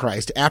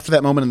Antichrist, after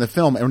that moment in the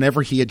film,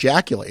 whenever he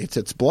ejaculates,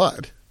 it's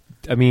blood.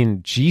 I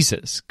mean,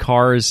 Jesus,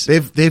 Cars.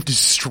 They've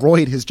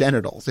destroyed his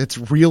genitals. It's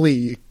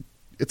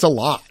It's a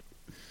lot.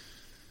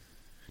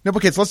 No,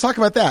 but kids, let's talk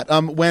about that.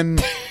 When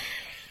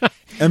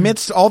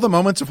amidst all the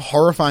moments of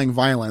horrifying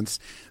violence,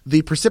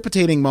 the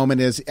precipitating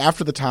moment is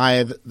after the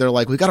tie, they're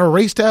like, we've got to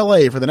race to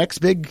LA for the next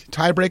big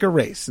tiebreaker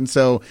race. And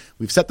so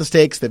we've set the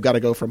stakes. They've got to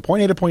go from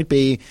point A to point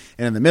B,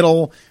 and in the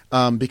middle,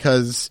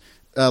 because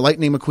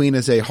Lightning McQueen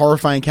is a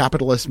horrifying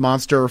capitalist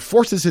monster,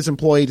 forces his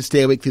employee to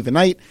stay awake through the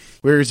night,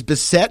 where he's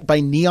beset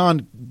by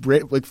neon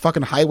like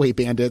fucking highway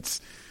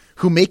bandits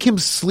who make him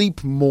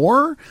sleep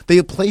more.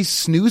 They play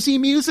snoozy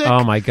music.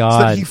 Oh my God. So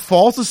that he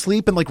falls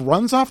asleep and like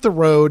runs off the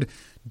road,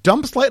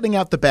 dumps Lightning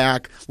out the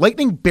back.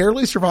 Lightning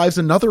barely survives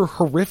another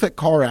horrific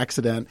car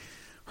accident,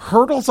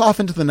 hurtles off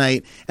into the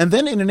night, and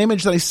then in an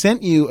image that I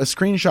sent you a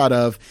screenshot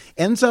of,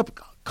 ends up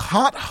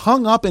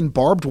hung up in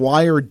barbed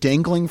wire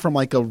dangling from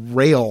like a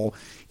rail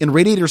in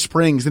Radiator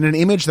Springs, in an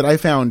image that I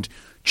found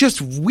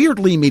just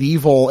weirdly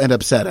medieval and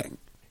upsetting.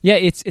 Yeah,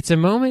 it's a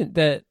moment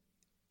that,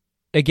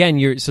 again,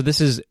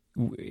 this is,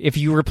 if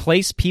you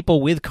replace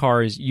people with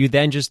cars, you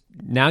then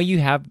now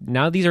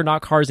these are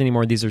not cars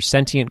anymore, these are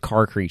sentient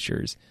car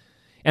creatures.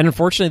 And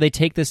unfortunately, they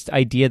take this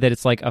idea that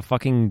it's like a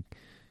fucking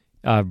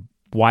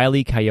Wile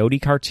E. Coyote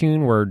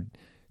cartoon where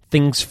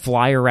things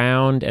fly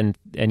around and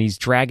he's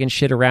dragging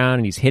shit around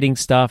and he's hitting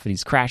stuff and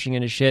he's crashing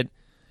into shit.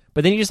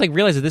 But then you just like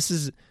realize that this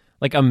is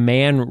like a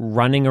man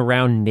running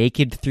around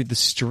naked through the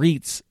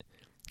streets,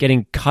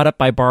 getting cut up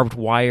by barbed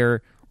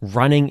wire,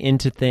 running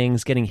into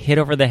things, getting hit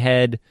over the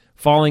head,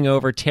 falling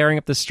over, tearing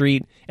up the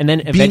street, and then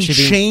eventually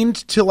being chained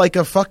to like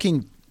a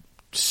fucking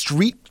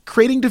street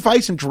creating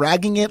device and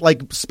dragging it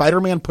like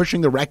Spider-Man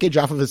pushing the wreckage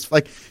off of his,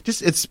 like,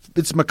 just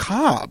it's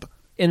macabre.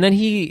 And then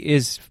he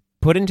is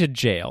put into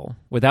jail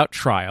without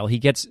trial. He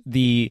gets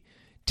the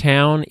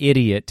town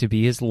idiot to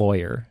be his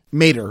lawyer.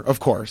 Mater, of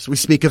course. We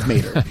speak of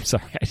Mater. I'm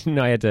sorry, I didn't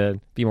know I had to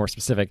be more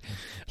specific.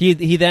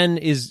 He then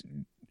is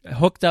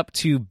hooked up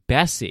to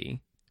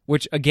Bessie,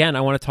 which, again,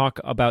 I want to talk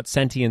about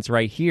sentience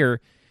right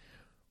here.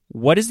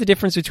 What is the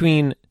difference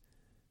between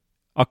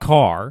a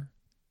car,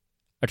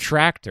 a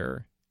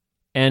tractor,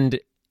 and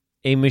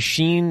a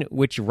machine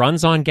which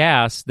runs on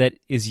gas that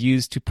is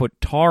used to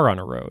put tar on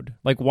a road?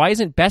 Like, why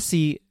isn't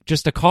Bessie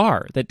just a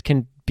car that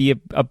can be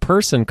a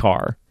person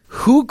car?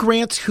 Who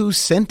grants who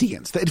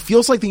sentience? It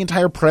feels like the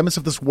entire premise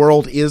of this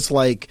world is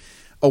like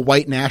a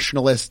white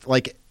nationalist,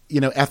 like, you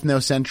know,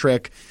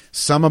 ethnocentric.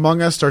 Some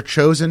among us are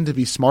chosen to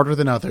be smarter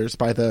than others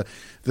by the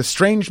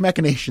strange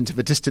machinations of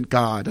a distant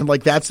god. And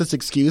like, that's this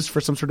excuse for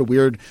some sort of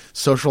weird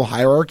social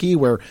hierarchy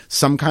where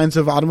some kinds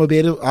of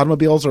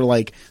automobiles are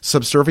like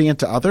subservient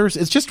to others.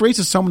 It just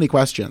raises so many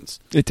questions.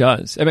 It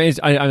does. I mean,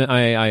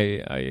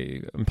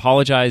 I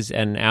apologize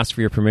and ask for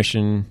your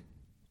permission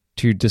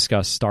to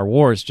discuss Star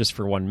Wars just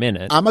for 1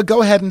 minute. I'm going to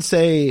go ahead and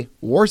say,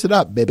 wars it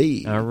up,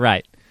 baby. All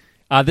right.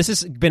 This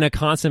has been a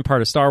constant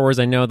part of Star Wars.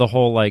 I know the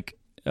whole, like,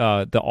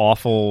 the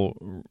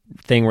awful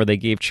thing where they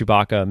gave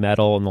Chewbacca a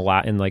medal in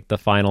the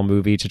final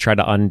movie to try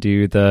to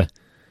undo the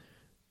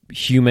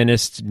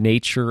humanist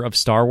nature of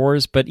Star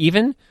Wars. But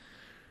even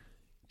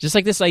just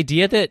like this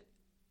idea that,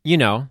 you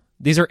know,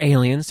 these are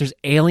aliens. There's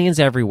aliens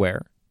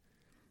everywhere.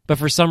 But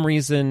for some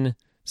reason,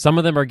 some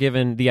of them are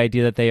given the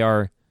idea that they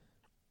are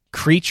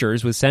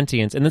creatures with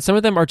sentience, and then some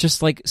of them are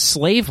just like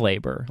slave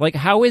labor. Like,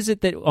 how is it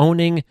that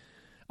owning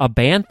a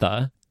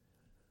bantha,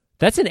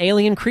 that's an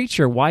alien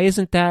creature? Why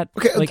isn't that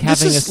like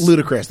having this is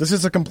ludicrous? This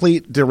is a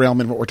complete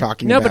derailment of what we're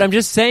talking about. No, but I'm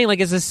just saying,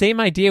 like, it's the same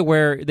idea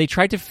where they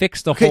tried to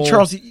fix the whole...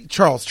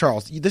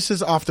 Charles, this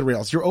is off the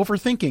rails. You're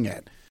overthinking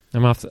it.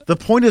 I'm off the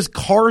point is,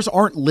 cars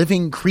aren't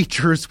living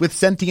creatures with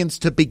sentience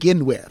to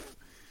begin with.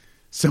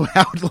 So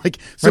how, like,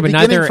 so right,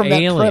 beginning from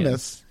aliens. That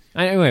premise...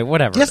 Anyway,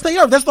 whatever. Yes, they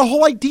are. That's the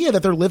whole idea,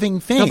 that they're living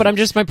things. No,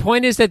 but my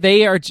point is that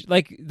they are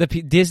like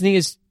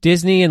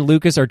Disney and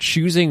Lucas are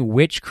choosing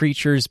which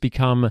creatures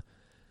become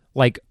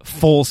like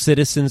full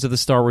citizens of the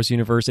Star Wars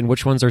universe and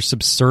which ones are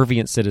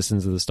subservient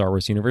citizens of the Star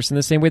Wars universe. In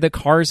the same way that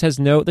Cars has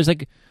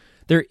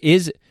there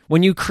is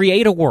when you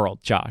create a world,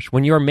 Josh,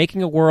 when you are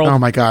making a world. Oh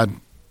my God.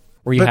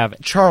 Where you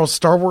have Charles,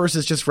 Star Wars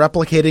is just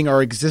replicating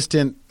our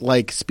existent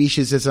like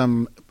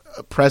speciesism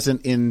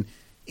present in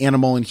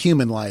animal and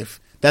human life.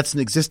 That's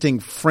an existing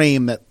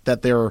frame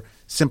that they're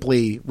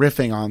simply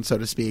riffing on, so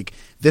to speak.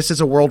 This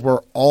is a world where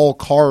all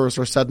cars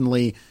are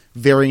suddenly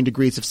varying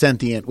degrees of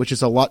sentient, which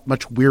is a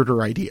much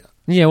weirder idea.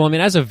 Yeah, well, I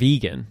mean, as a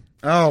vegan.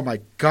 Oh,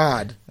 my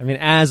God.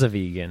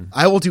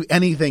 I will do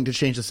anything to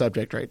change the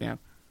subject right now.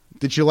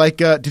 Did you like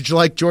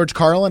George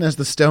Carlin as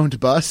the stoned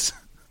bus?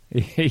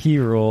 He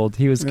ruled.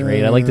 He was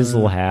great. I liked his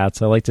little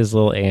hats. I liked his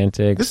little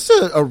antics. This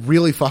is a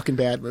really fucking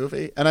bad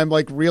movie. And I'm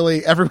like,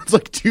 really, everyone's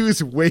like,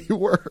 2's way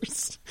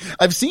worse.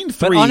 I've seen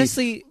 3. But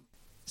honestly,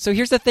 so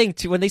here's the thing.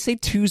 When they say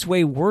 2's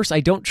way worse,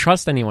 I don't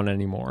trust anyone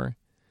anymore.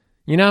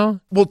 You know?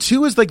 Well,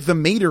 2 is like the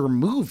Mater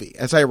movie,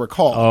 as I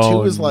recall.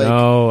 Oh, 2 is like,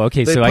 no.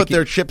 Okay, they put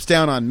their chips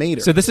down on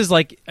Mater. So this is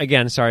like,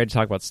 again, sorry to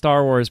talk about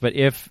Star Wars, but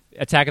if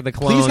Attack of the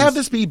Clones... Please have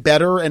this be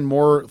better and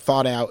more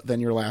thought out than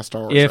your last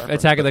Star Wars If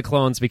reference, Attack of the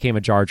Clones became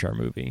a Jar Jar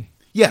movie.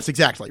 Yes,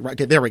 exactly. Right.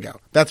 Okay, there we go.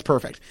 That's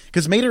perfect.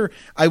 Because Mater,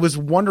 I was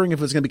wondering if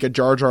it was going to be like a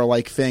Jar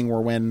Jar-like thing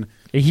where when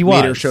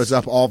Mater shows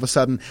up all of a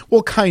sudden,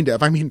 well, kind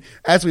of. I mean,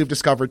 as we've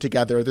discovered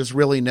together, there's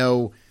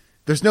no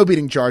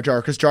beating Jar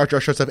Jar because Jar Jar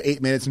shows up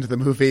 8 minutes into the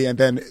movie and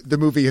then the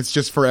movie is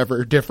just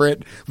forever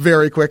different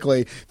very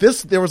quickly.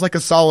 There was like a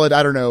solid,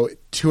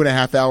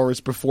 2.5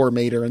 hours before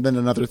Mater and then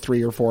another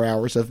 3 or 4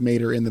 hours of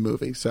Mater in the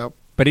movie. So,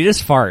 but he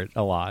does fart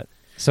a lot.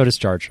 So does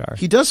Jar Jar.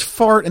 He does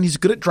fart, and he's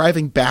good at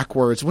driving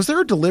backwards. Was there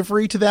a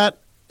delivery to that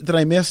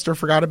I missed or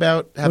forgot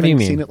about, having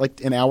seen it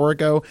like an hour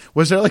ago?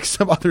 Was there like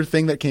some other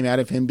thing that came out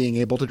of him being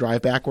able to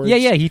drive backwards?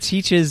 Yeah. He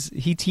teaches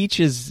Steve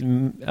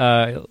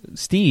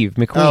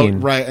McQueen. Oh,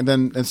 right,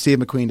 and Steve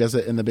McQueen does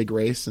it in the big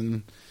race.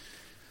 And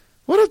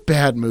what a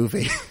bad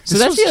movie! So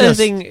that's the other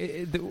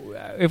thing.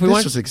 This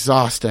was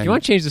exhausting. If you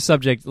want to change the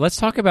subject, let's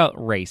talk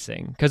about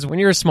racing. Because when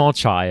you're a small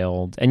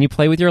child and you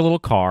play with your little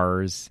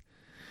cars.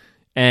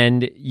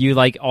 And you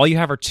all you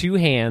have are 2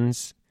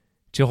 hands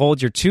to hold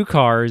your 2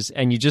 cars,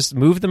 and you just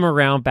move them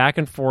around back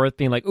and forth,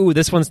 being like, "Ooh,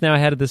 this one's now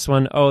ahead of this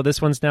one. Oh,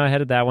 this one's now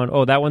ahead of that one.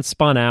 Oh, that one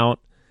spun out."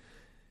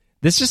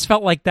 This just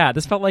felt like that.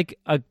 This felt like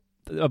a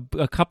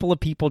couple of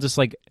people just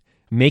like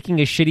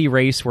making a shitty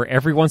race where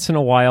every once in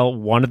a while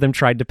one of them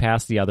tried to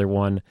pass the other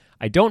one.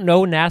 I don't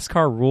know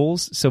NASCAR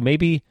rules, so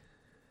maybe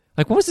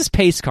what was this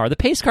pace car? The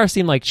pace car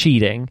seemed like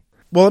cheating.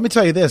 Well, let me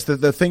tell you this.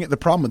 The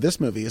problem with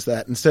this movie is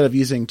that instead of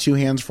using 2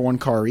 hands for 1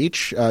 car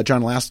each,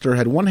 John Lasseter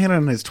had 1 hand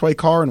on his toy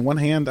car and 1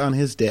 hand on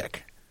his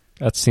dick.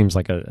 That seems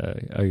like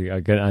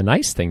a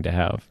nice thing to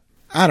have.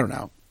 I don't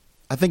know.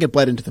 I think it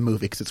bled into the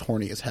movie because it's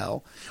horny as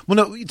hell. Well,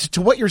 no, to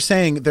what you're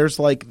saying, there's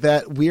like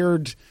that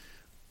weird,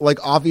 like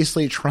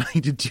obviously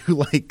trying to do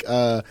like,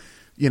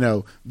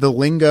 the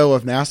lingo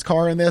of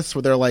NASCAR in this,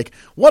 where they're like,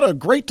 what a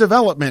great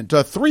development,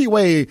 a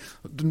 3-way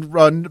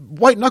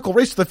white knuckle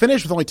race to the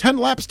finish with only 10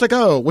 laps to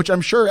go, which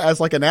I'm sure as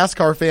like a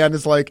NASCAR fan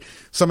is like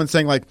someone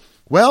saying like,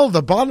 well,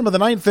 the bottom of the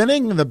 9th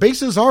inning, the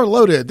bases are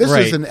loaded. This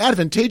is an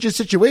advantageous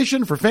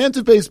situation for fans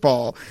of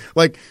baseball.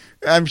 Like,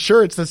 I'm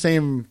sure it's the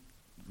same,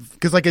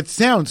 because like it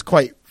sounds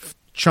quite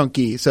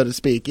chunky, so to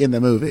speak, in the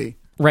movie.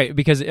 Right,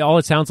 because all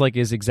it sounds like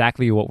is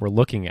exactly what we're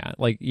looking at.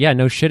 Like, yeah,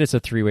 no shit, it's a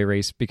 3-way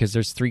race because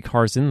there's 3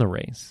 cars in the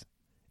race.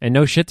 And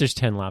no shit, there's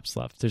 10 laps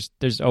left.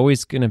 There's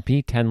always going to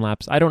be 10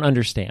 laps. I don't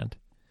understand.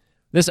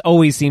 This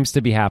always seems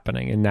to be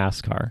happening in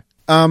NASCAR.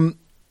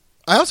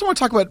 I also want to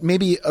talk about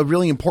maybe a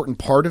really important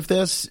part of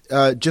this,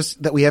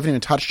 just that we haven't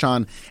even touched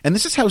on. And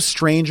this is how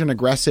strange and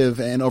aggressive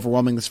and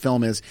overwhelming this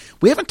film is.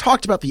 We haven't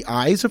talked about the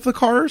eyes of the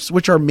cars,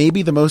 which are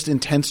maybe the most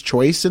intense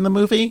choice in the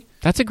movie.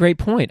 That's a great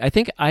point. I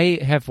think I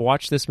have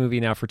watched this movie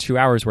now for 2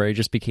 hours where it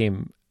just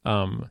became,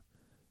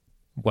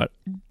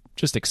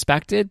 just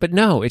expected? But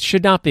no, it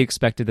should not be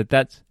expected that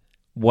that's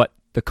what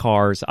the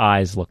car's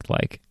eyes looked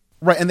like.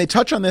 Right, and they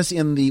touch on this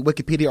in the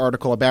Wikipedia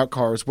article about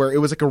Cars, where it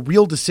was like a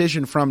real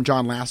decision from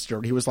John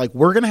Lasseter. He was like,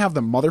 we're going to have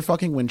the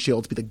motherfucking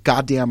windshields be the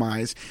goddamn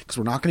eyes, because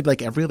we're not going to be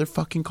like every other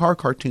fucking car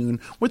cartoon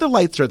where the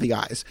lights are the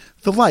eyes.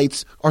 The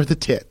lights are the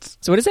tits.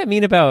 So what does that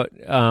mean about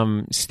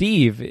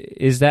Steve?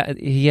 Is that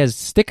he has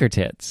sticker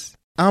tits?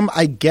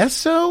 I guess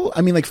so.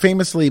 I mean, like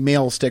famously,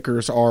 male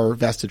stickers are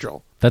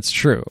vestigial. That's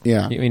true.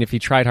 Yeah. I mean, if he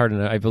tried hard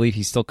enough, I believe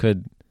he still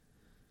could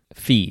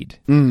feed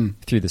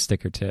through the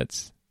sticker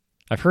tits.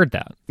 I've heard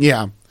that.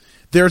 Yeah.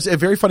 There's a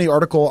very funny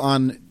article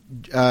on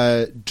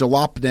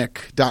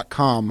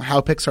jalopnik.com,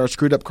 how Pixar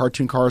screwed up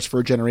cartoon cars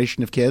for a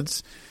generation of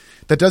kids,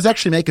 that does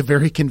actually make a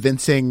very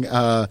convincing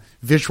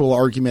visual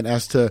argument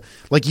as to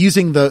like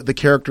using the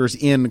characters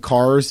in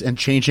Cars and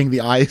changing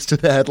the eyes to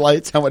the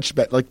headlights, how much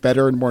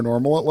better and more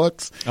normal it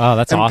looks. Oh,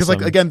 that's awesome.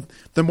 Because again,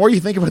 the more you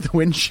think about the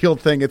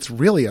windshield thing, it's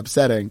really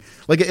upsetting.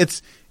 Like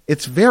it's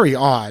very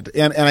odd,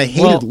 and I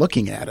hated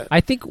looking at it.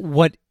 I think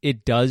what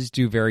it does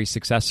do very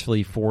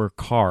successfully for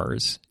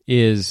Cars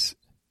is,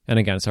 and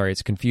again, sorry,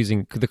 it's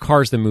confusing. The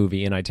Cars, the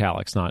movie, in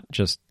italics, not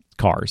just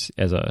Cars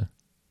as a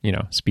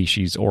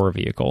species or a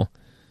vehicle.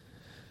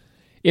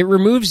 It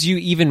removes you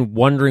even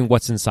wondering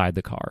what's inside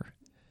the car.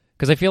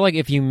 Because I feel like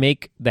if you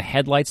make the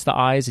headlights the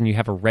eyes and you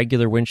have a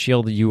regular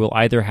windshield, you will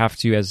either have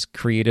to, as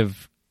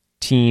creative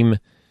team,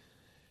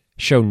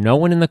 show no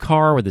one in the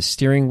car with a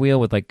steering wheel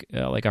with like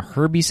a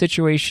Herbie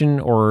situation,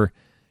 or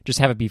just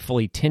have it be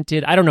fully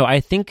tinted. I don't know. I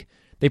think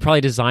they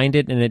probably designed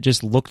it and it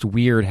just looked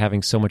weird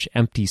having so much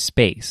empty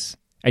space.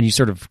 And you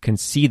sort of can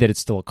see that it's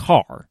still a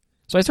car.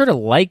 So I sort of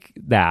like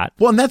that.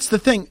 Well, and that's the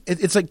thing.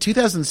 It's like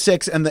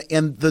 2006, and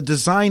the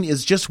design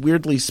is just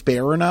weirdly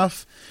spare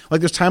enough. Like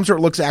there's times where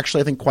it looks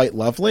actually, I think, quite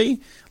lovely.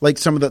 Like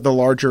some of the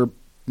larger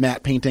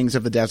matte paintings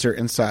of the desert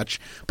and such.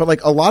 But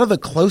like a lot of the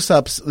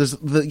close-ups,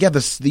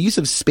 the use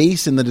of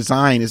space in the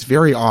design is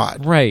very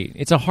odd. Right.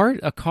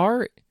 A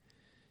car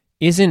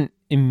isn't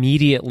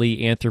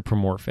immediately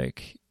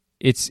anthropomorphic.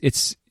 It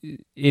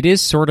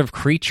is sort of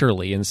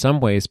creaturely in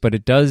some ways, but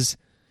it does.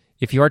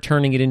 If you are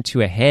turning it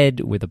into a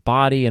head with a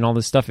body and all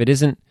this stuff, it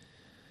isn't.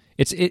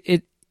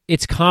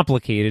 It's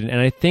complicated,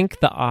 and I think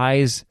the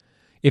eyes.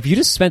 If you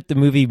just spent the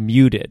movie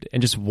muted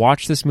and just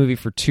watched this movie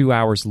for 2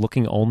 hours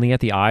looking only at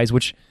the eyes,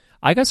 which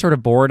I got sort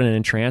of bored and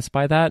entranced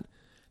by that,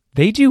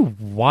 they do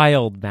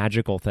wild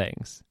magical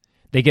things.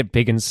 They get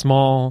big and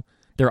small.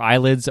 Their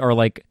eyelids are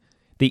like,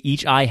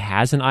 each eye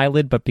has an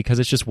eyelid, but because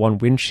it's just one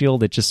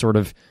windshield, it just sort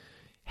of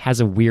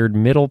has a weird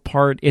middle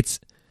part. It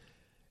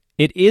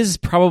is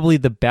probably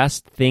the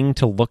best thing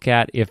to look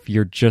at if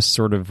you're just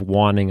sort of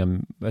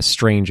wanting a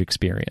strange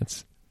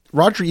experience.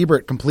 Roger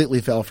Ebert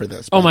completely fell for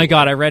this. Oh my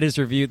God, I read his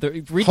review.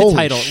 Read Holy the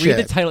title. shit.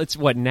 Read the title. It's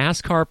what?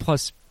 NASCAR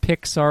plus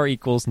Pixar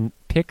equals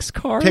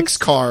Pixcars?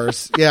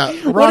 Pixcars. Yeah.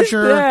 What is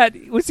Roger. that?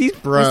 Was he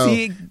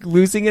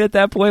losing it at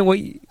that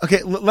point?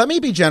 Okay, let me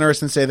be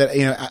generous and say that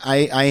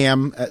I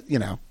am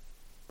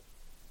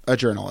a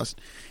journalist,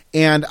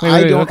 and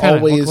I don't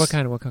always what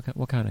kind of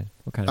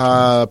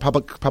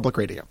public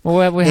radio.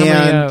 Well,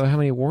 how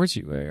many awards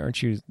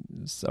aren't you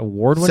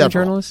award-winning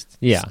journalist?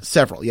 Yeah,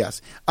 several.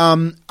 Yes.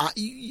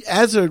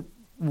 As a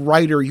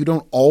writer, you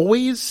don't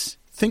always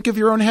think of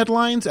your own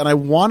headlines, and I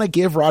want to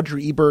give Roger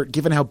Ebert,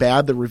 given how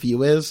bad the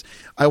review is,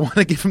 I want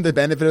to give him the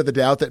benefit of the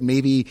doubt that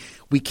maybe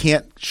we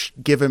can't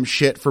give him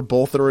shit for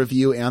both the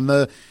review and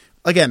the.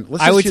 Again,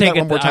 let's just that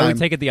one more time. I would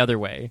take it the other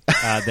way.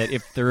 That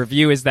if the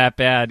review is that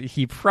bad,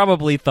 he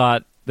probably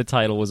thought the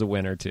title was a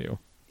winner too.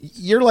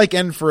 You're like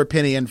N for a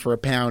penny, N for a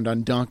pound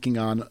on dunking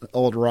on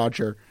old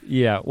Roger.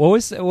 Yeah. What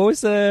was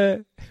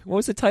the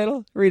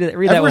title? Read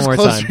that one more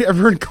time.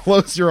 Everyone,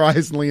 close your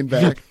eyes and lean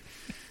back.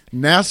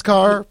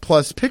 NASCAR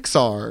plus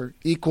Pixar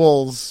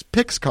equals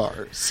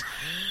Pixcars.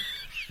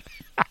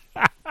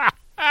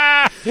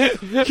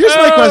 Here's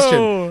my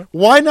question.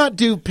 Why not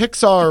do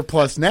Pixar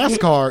plus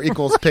NASCAR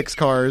equals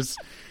Pixcars?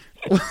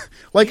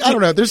 Like, I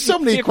don't know. There's so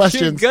many if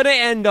questions. You're going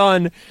to end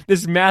on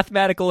this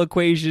mathematical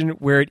equation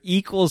where it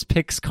equals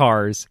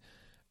Pixcars.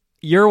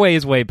 Your way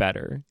is way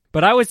better.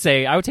 But I would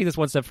take this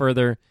one step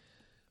further.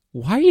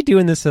 Why are you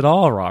doing this at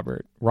all,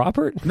 Robert?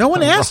 Robert? No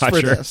one asked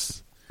for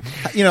this.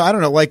 I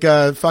don't know, like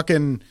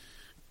fucking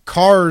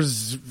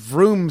cars,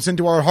 rooms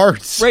into our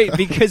hearts. Right,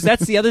 because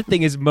that's the other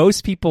thing is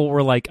most people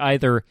were like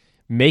either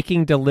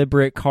making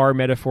deliberate car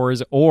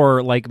metaphors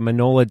or like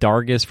Manohla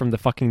Dargis from the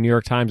fucking New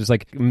York Times is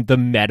like the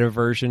meta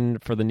version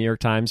for the New York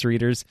Times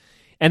readers.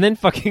 And then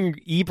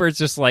fucking Ebert's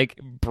just like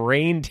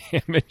brain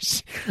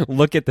damaged.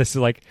 Look at this,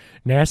 like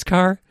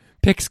NASCAR,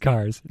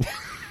 Pixcars.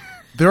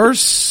 There are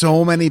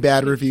so many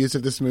bad reviews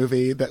of this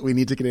movie that we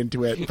need to get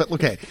into it. But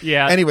okay.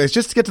 Yeah. Anyways,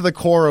 just to get to the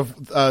core of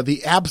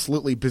the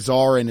absolutely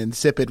bizarre and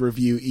insipid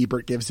review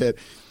Ebert gives it.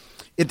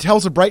 It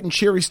tells a bright and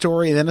cheery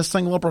story and then a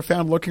single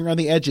profound looking around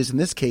the edges. In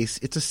this case,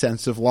 it's a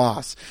sense of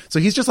loss. So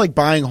he's just like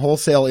buying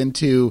wholesale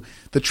into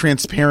the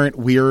transparent,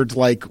 weird,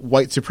 like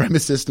white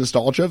supremacist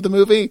nostalgia of the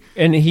movie.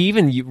 And he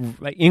even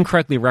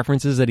incorrectly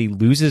references that he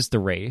loses the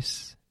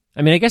race.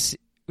 I mean, I guess...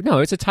 No,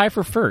 it's a tie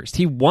for first.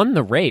 He won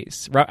the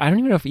race. I don't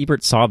even know if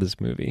Ebert saw this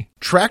movie.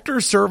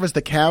 Tractors serve as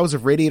the cows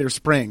of Radiator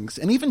Springs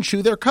and even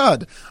chew their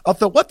cud.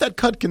 Although what that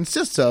cud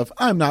consists of,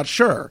 I'm not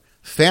sure.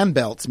 Fan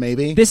belts,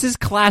 maybe. This is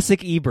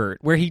classic Ebert,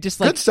 where he just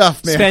like good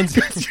stuff, man.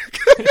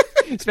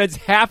 Spends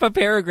half a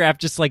paragraph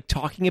just like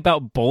talking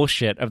about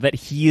bullshit of that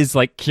he is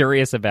like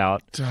curious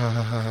about.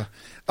 But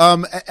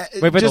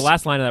the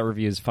last line of that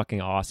review is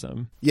fucking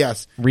awesome.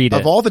 Yes. Read it.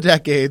 Of all the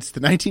decades, the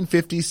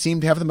 1950s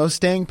seem to have the most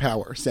staying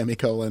power,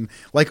 semicolon.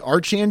 Like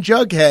Archie and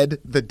Jughead,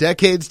 the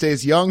decade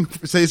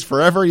stays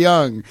forever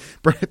young.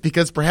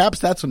 Because perhaps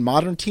that's when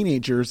modern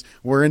teenagers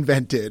were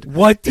invented.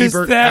 What does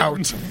Ebert that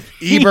out.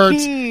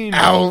 mean? Ebert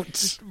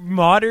out.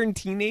 Modern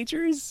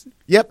teenagers?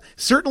 Yep.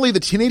 Certainly the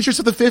teenagers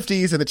of the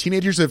 50s and the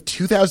teenagers of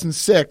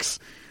 2006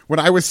 when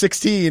I was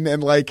 16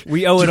 and like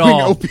we owe it doing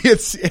all.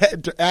 Opiates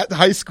at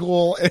high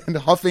school and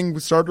huffing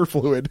starter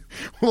fluid.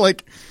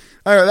 Like,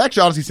 I don't know, that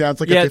actually honestly sounds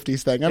like a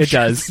 50s thing. It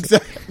does.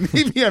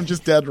 Maybe I'm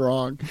just dead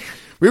wrong.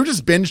 We were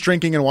just binge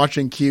drinking and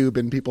watching Cube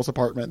in people's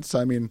apartments.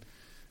 I mean,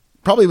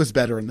 probably was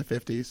better in the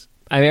 50s.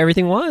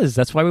 Everything was.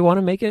 That's why we want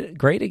to make it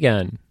great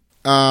again.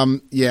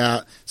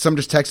 Yeah. Some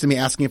just texted me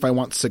asking if I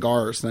want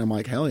cigars, and I'm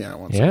like, hell yeah, I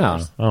want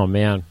cigars. Yeah. Oh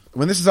man.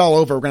 When this is all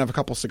over, we're gonna have a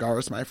couple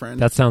cigars, my friend.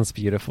 That sounds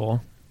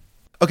beautiful.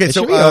 Okay, it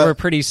so should be over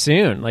pretty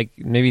soon, like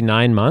maybe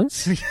 9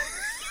 months.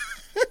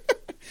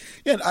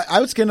 Yeah, I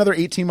would say another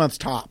 18 months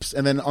tops,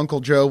 and then Uncle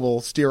Joe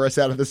will steer us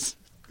out of this.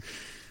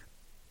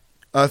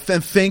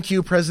 Thank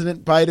you,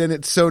 President Biden.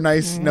 It's so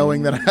nice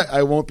knowing that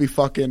I won't be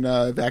fucking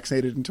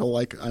vaccinated until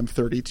like I'm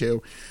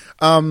 32.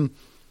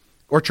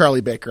 Or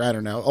Charlie Baker. I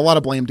don't know. A lot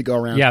of blame to go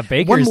around. Yeah,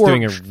 Baker's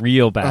doing a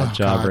real bad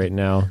job right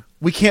now.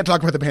 We can't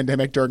talk about the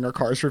pandemic during our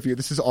Cars review.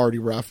 This is already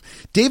rough.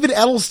 David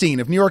Edelstein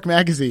of New York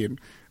Magazine.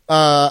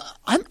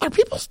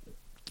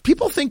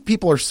 People think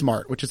people are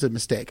smart, which is a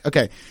mistake.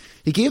 Okay.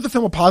 He gave the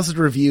film a positive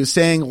review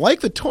saying, like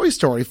the Toy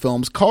Story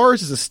films,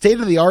 Cars is a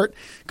state-of-the-art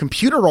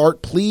computer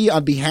art plea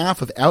on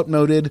behalf of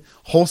outmoded,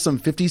 wholesome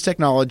 50s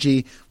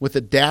technology with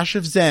a dash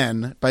of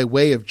zen by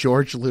way of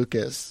George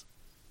Lucas.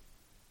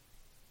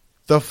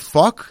 The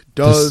fuck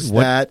does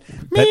that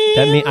mean?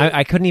 That mean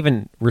I couldn't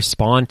even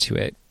respond to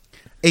it.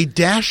 A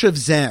dash of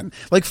zen.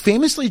 Like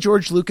famously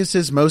George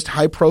Lucas's most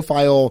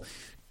high-profile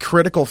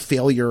critical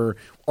failure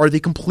are the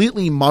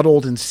completely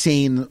muddled,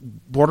 insane,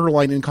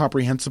 borderline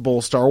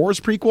incomprehensible Star Wars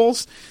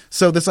prequels.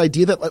 So this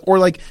idea that, or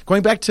like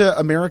going back to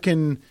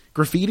American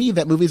Graffiti,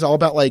 that movie's all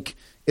about like,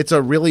 it's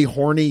a really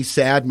horny,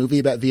 sad movie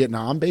about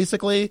Vietnam,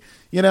 basically,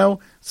 you know?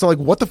 So like,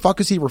 what the fuck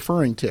is he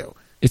referring to?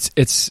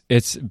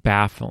 It's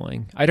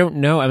baffling. I don't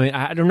know. I mean,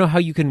 I don't know how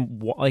you can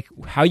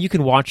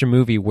watch a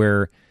movie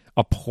where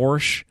a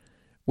Porsche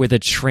with a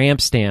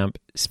tramp stamp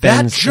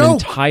spends an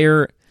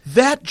entire.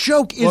 That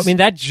joke is. Well, I mean,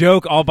 that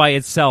joke all by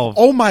itself.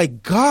 Oh my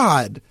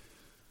God.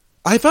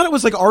 I thought it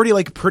was like already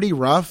like pretty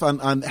rough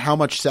on how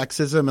much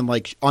sexism and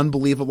like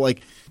unbelievable,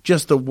 like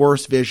just the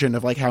worst vision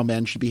of like how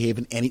men should behave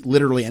in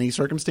literally any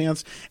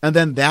circumstance. And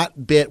then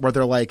that bit where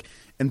they're like,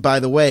 and by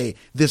the way,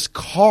 this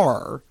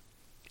car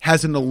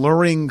has an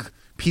alluring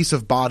piece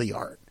of body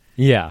art.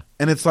 Yeah.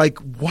 And it's like,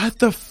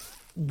 what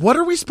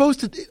are we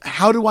supposed to,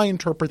 how do I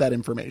interpret that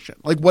information?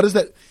 Like, what is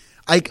that?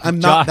 I'm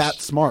not that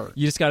smart.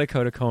 You just got to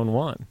go to Cone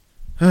 1.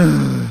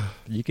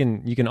 You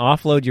can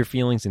offload your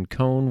feelings in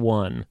Cone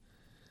 1.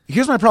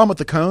 Here's my problem with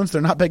the cones.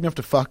 They're not big enough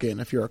to fuck in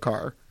if you're a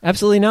car.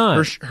 Absolutely not.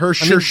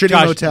 Shitty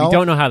Josh, motel. We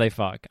don't know how they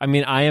fuck. I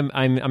mean,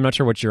 I'm not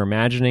sure what you're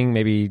imagining.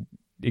 Maybe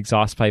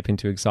exhaust pipe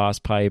into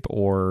exhaust pipe,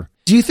 or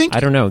do you think? I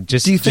don't know.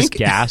 Just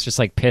gas, just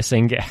like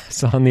pissing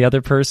gas on the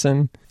other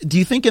person. Do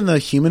you think in the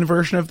human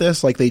version of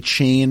this, like they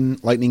chain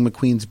Lightning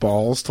McQueen's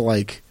balls to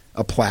like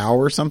a plow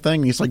or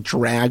something? And he's like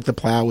drag the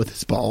plow with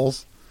his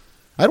balls.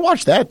 I'd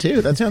watch that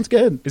too. That sounds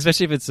good.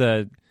 Especially if it's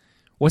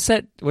what's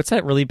that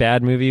really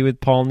bad movie with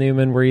Paul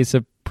Newman where he's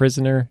a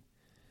prisoner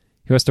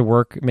who has to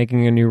work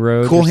making a new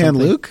road? Cool Hand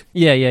Luke?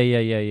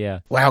 Yeah.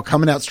 Wow,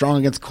 coming out strong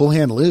against Cool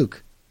Hand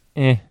Luke.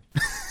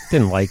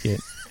 Didn't like it.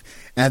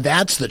 And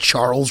that's the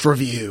Charles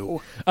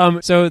Review.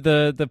 So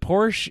the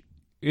Porsche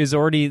is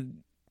already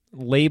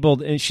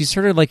labeled, and she's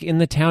sort of like in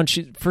the town.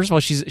 First of all,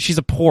 she's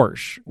a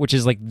Porsche, which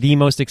is like the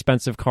most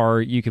expensive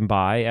car you can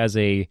buy as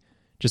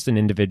just an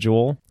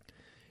individual.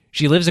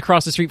 She lives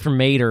across the street from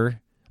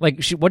Mater.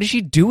 Like, what is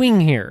she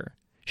doing here?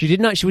 She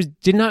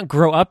did not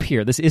grow up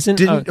here. This isn't.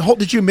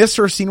 Did you miss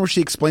her scene where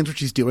she explains what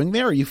she's doing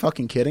there? Are you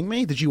fucking kidding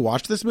me? Did you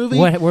watch this movie?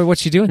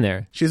 What's she doing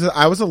there? She says,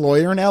 I was a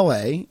lawyer in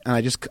L.A.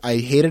 and I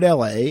hated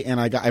L.A. and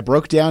I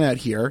broke down out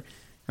here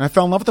and I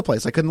fell in love with the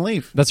place. I couldn't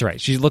leave. That's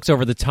right. She looks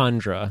over the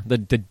tundra, the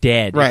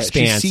dead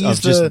expanse. She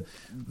sees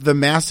the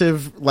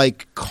massive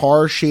like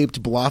car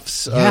shaped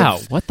bluffs.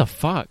 What the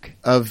fuck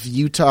of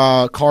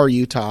Utah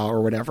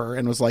or whatever,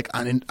 and was like,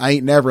 I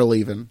ain't never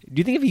leaving. Do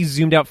you think if you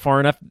zoomed out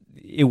far enough,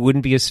 it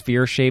wouldn't be a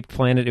sphere-shaped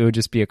planet, it would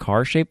just be a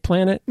car-shaped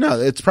planet? No,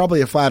 it's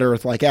probably a flat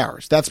Earth like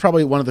ours. That's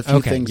probably one of the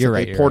few things that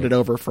they ported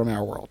over from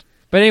our world.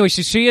 But anyway,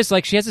 she has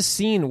a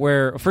scene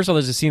where, first of all,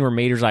 there's a scene where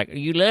Mater's like,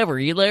 you love her.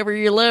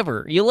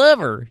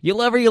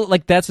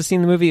 Like, that's the scene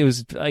in the movie. It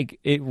was like,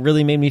 it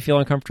really made me feel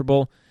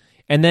uncomfortable.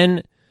 And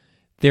then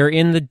they're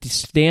in the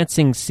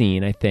dancing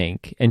scene, I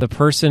think, and the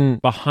person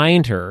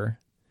behind her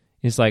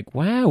is like,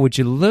 wow, would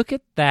you look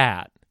at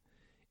that?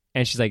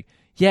 And she's like,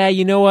 yeah,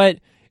 you know what?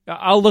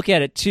 I'll look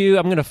at it too.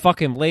 I'm going to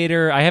fuck him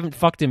later. I haven't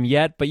fucked him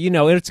yet, but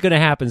it's going to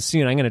happen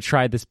soon. I'm going to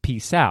try this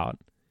piece out.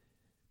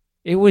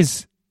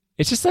 It's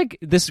just like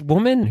this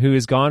woman who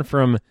has gone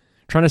from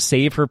trying to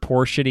save her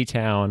poor shitty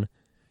town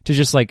to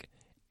just like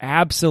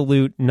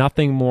absolute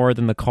nothing more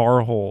than the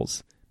car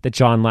holes that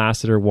John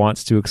Lasseter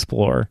wants to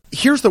explore.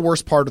 Here's the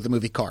worst part of the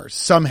movie Cars.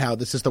 Somehow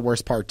this is the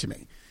worst part to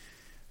me.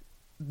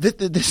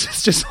 This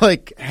is just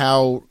like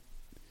how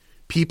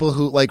people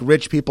who like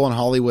rich people in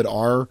Hollywood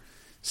are.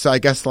 So I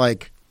guess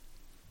like,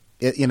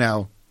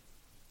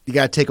 you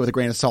got to take it with a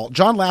grain of salt.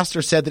 John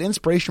Lasseter said that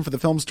inspiration for the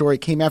film story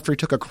came after he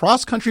took a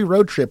cross-country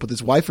road trip with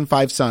his wife and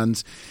 5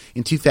 sons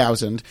in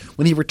 2000.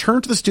 When he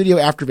returned to the studio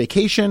after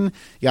vacation,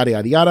 yada,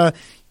 yada, yada,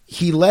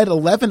 he led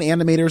 11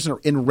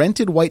 animators in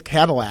rented white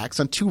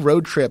Cadillacs on 2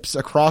 road trips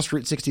across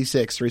Route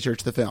 66 to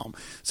research the film.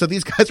 So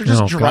these guys are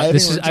just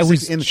driving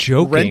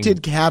in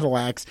rented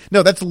Cadillacs.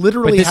 No, that's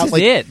literally this is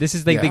it. This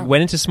is like they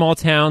went into small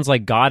towns,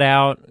 like got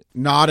out,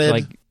 nodded,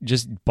 like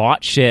just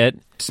bought shit,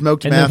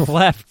 smoked and meth, then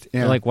left.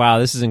 Yeah. Like, wow,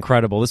 this is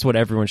incredible. This is what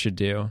everyone should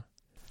do.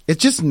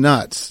 It's just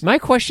nuts. My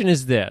question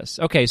is this.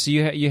 Okay, so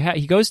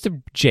he goes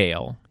to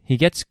jail. He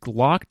gets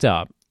locked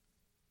up.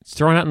 He's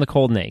thrown out in the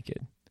cold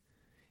naked.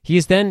 He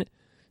is then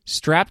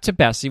strapped to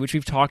Bessie, which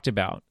we've talked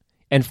about,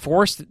 and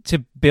forced to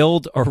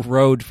build a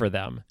road for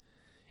them.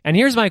 And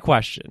here's my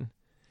question.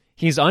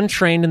 He's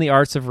untrained in the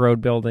arts of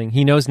road building.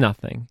 He knows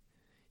nothing.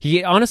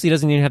 He honestly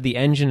doesn't even have the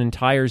engine and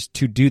tires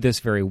to do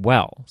this very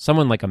well.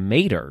 Someone like a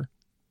Mater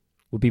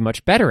would be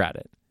much better at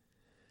it.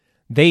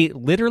 They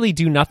literally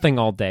do nothing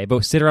all day,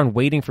 but sit around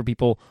waiting for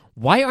people.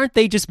 Why aren't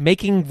they just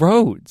making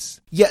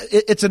roads? Yeah,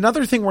 it's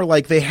another thing where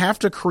like they have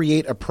to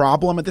create a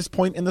problem at this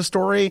point in the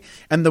story,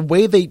 and the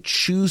way they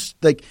choose,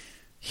 like,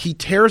 he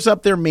tears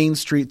up their main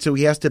street, so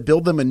he has to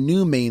build them a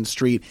new main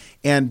street,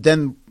 and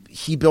then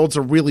he builds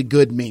a really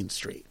good main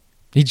street.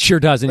 He sure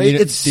does. And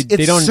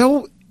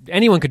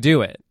anyone could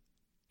do it.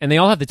 And they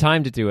all have the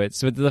time to do it.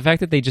 So the fact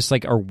that they just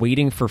like are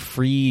waiting for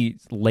free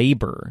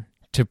labor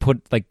to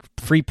put like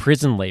free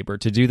prison labor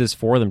to do this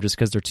for them just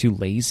because they're too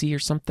lazy or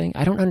something.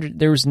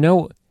 There was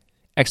no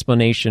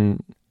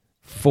explanation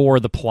for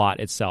the plot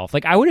itself.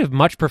 Like, I would have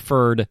much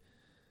preferred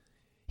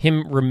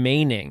him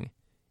remaining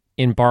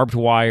in barbed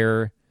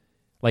wire.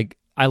 Like,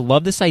 I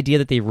love this idea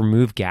that they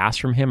remove gas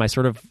from him. I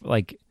sort of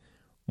like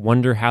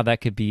wonder how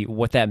that could be,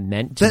 what that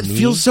meant to that me. That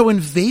feels so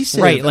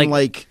invasive. Right,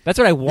 like that's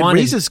what I wanted.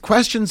 It raises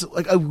questions,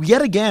 like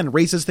yet again,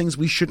 raises things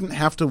we shouldn't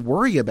have to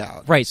worry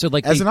about. Right, so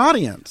like as an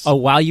audience. Oh,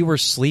 while you were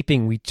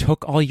sleeping, we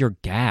took all your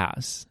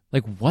gas.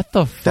 Like, what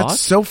the fuck?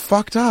 That's so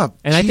fucked up.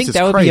 And Jesus I think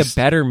that would Christ.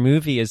 be a better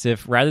movie, as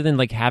if rather than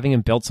like having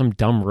him build some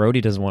dumb road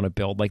he doesn't want to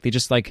build, like they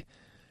just like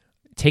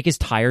take his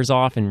tires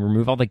off and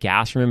remove all the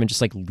gas from him and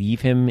just like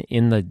leave him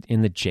in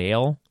the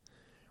jail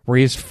where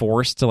he's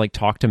forced to like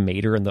talk to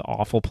Mater and the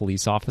awful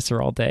police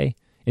officer all day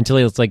until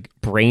he was like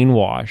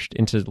brainwashed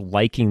into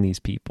liking these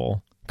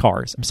people.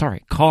 Cars. I'm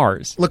sorry,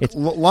 Cars. Look,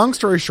 long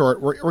story short,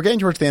 we're getting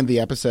towards the end of the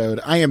episode.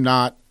 I am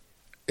not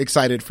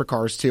excited for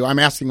Cars 2. I'm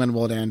asking when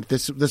will it end.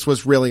 This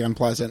was really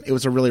unpleasant. It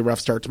was a really rough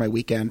start to my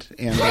weekend,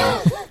 and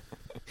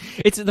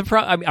it's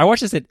the I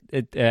watched this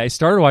I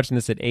started watching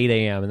this at 8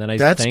 a.m. and then I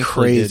that's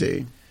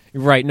crazy.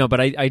 Right, no,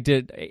 but I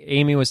did.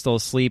 Amy was still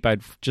asleep.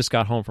 I'd just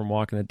got home from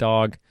walking the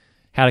dog,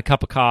 had a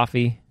cup of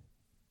coffee,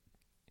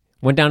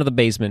 went down to the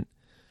basement,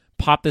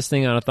 popped this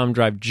thing on a thumb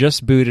drive,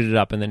 just booted it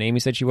up, and then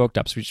Amy said she woke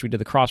up, so we did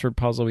the crossword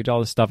puzzle, we did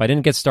all this stuff. I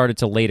didn't get started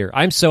till later.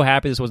 I'm so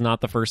happy this was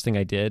not the first thing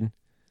I did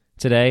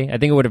today. I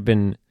think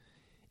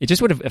it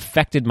just would have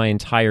affected my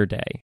entire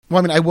day. Well,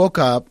 I mean, I woke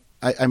up,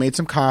 I made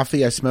some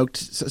coffee, I smoked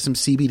some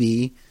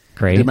CBD,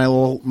 Great. Did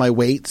my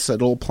weights, a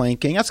little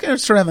planking. I was going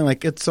to start having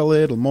like, it's a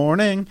little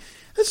morning.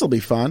 This will be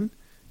fun.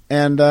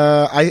 And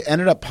I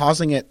ended up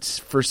pausing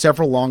it for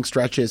several long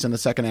stretches in the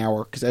second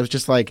hour because I was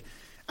just like,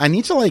 I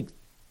need to like,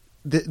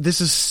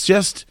 this is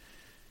just,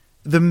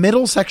 the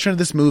middle section of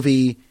this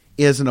movie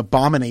is an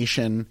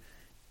abomination.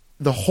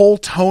 The whole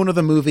tone of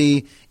the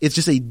movie is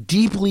just a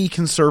deeply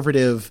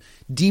conservative,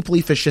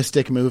 deeply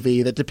fascistic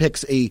movie that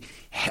depicts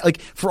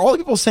like, for all the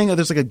people saying that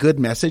there's like a good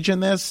message in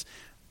this,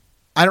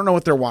 I don't know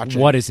what they're watching.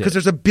 What is it? Because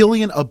there's a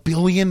billion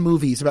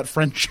movies about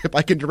friendship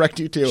I can direct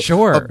you to.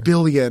 Sure. A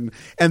billion.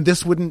 And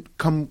this wouldn't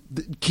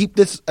keep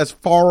this as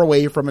far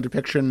away from a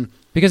depiction.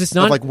 Because it's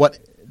not like what,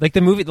 like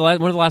the movie,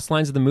 one of the last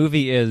lines of the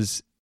movie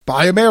is,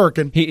 "Buy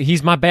American."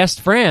 He's my best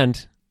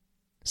friend.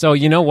 So,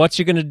 you know, what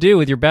you going to do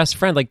with your best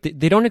friend? Like,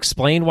 they don't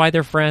explain why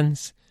they're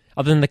friends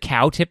other than the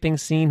cow tipping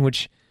scene,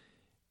 which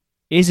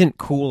isn't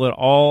cool at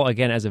all.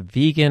 Again, as a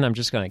vegan, I'm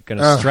just going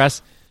to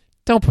stress,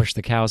 don't push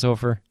the cows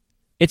over.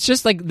 It's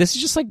just like, this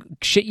is just like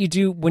shit you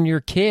do when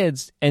you're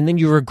kids and then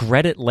you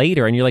regret it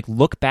later and you like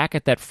look back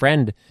at that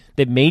friend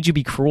that made you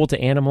be cruel to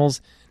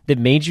animals, that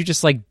made you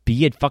just like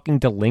be a fucking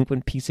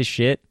delinquent piece of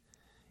shit.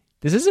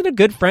 This isn't a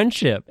good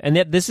friendship. And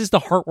yet this is the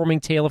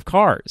heartwarming tale of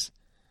Cars.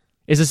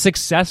 Is a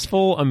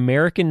successful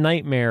American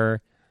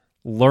nightmare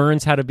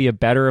learns how to be a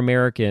better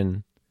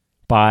American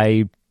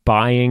by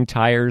buying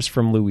tires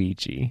from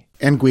Luigi.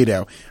 And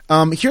Guido.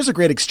 Here's a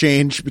great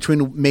exchange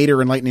between Mater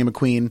and Lightning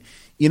McQueen.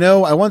 You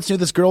know, I once knew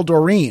this girl,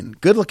 Doreen.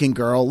 Good-looking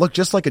girl, looked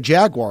just like a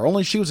Jaguar,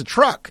 only she was a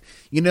truck.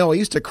 You know, I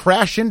used to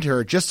crash into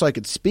her just so I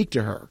could speak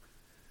to her.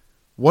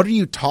 What are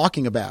you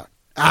talking about?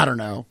 I don't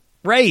know.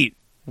 Right.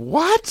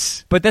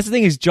 What? But that's the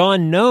thing is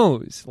John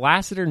knows.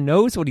 Lasseter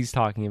knows what he's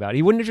talking about.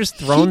 He wouldn't have just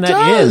thrown he that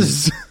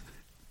does. in.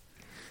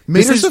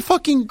 Mater's a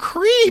fucking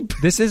creep.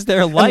 This is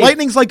their life. And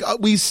Lightning's like,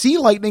 we see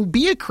Lightning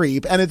be a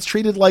creep, and it's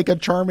treated like a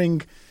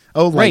charming,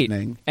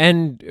 Lightning. Right.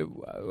 And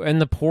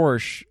the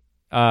Porsche,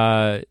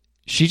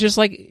 she just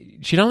like,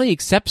 she not only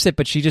accepts it,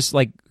 but she just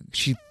like,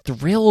 she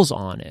thrills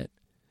on it.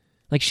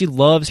 Like, she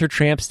loves her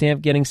tramp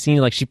stamp getting seen.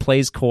 Like, she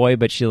plays coy,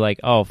 but she like,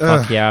 oh,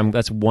 fuck yeah,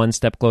 that's one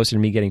step closer to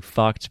me getting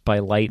fucked by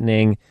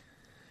Lightning.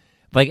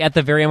 Like, at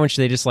the very end when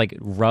they just, like,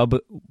 rub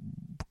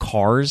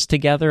cars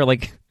together,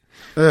 like...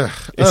 I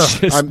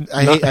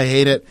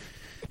hate it.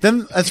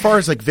 Then, as far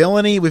as, like,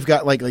 villainy, we've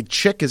got, like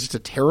Chick is just a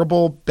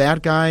terrible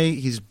bad guy.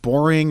 He's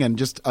boring and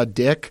just a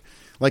dick.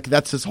 Like,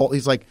 that's his whole...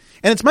 He's like...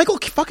 And it's Michael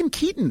fucking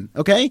Keaton,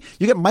 okay?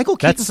 You get Michael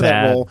Keaton for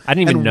that role. I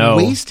didn't even know.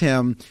 Waste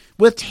him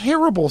with a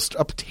terrible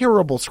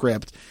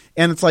script.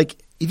 And it's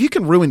like, if you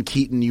can ruin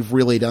Keaton, you've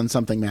really done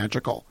something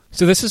magical.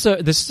 So this is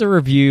a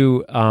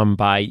review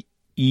by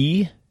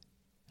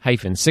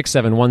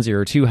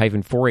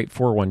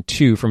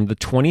E-67102-48412 from the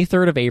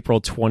 23rd of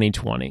April,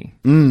 2020.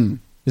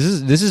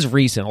 This is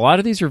recent. A lot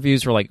of these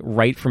reviews were like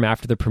right from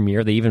after the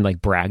premiere. They even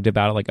like bragged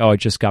about it, like, "Oh, I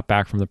just got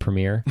back from the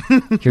premiere.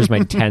 Here's my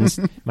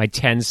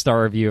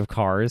 10-star review of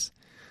Cars."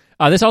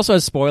 This also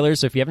has spoilers,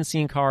 so if you haven't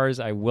seen Cars,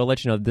 I will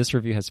let you know this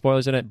review has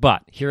spoilers in it.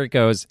 But here it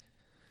goes.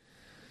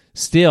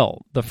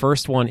 Still, the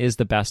first one is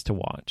the best to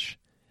watch.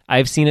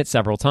 I've seen it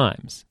several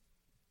times.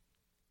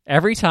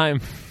 Every time,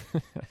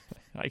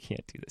 I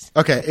can't do this.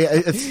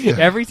 Okay,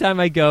 every time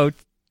I go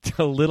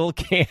to Little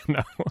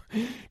Cano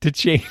to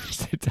change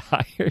the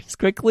tires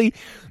quickly,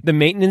 the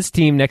maintenance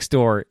team next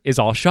door is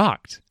all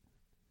shocked.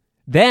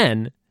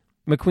 Then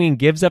McQueen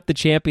gives up the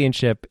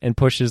championship and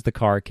pushes the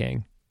Car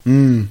King.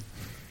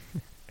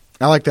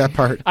 I like that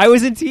part. I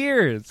was in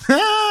tears.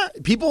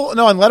 People,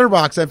 no, on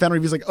Letterboxd, I found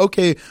reviews like,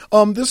 okay,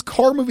 this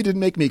car movie didn't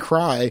make me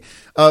cry.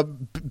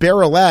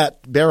 Barrelate,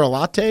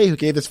 who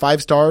gave this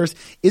 5 stars,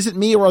 is it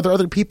me or are there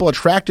other people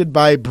attracted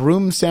by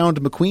broom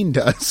sound McQueen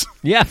does?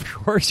 Yeah, of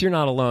course you're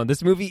not alone.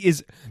 This movie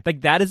is,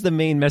 like, that is the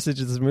main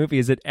message of this movie,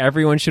 is that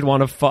everyone should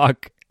want to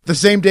fuck. The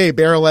same day,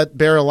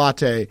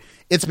 Barrelate.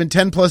 It's been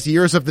 10 plus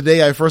years of the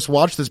day I first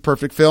watched this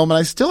perfect film, and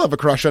I still have a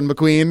crush on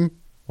McQueen.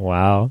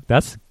 Wow,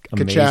 that's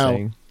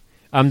amazing.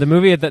 The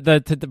movie,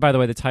 by the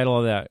way, the title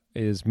of that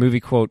is movie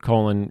quote :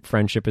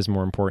 friendship is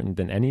more important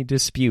than any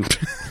dispute.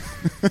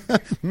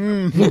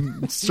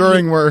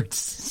 Stirring words.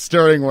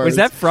 Stirring words. Was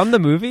that from the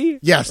movie?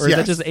 Yes. Or is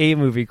that just a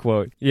movie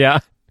quote? Yeah.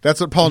 That's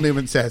what Paul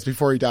Newman says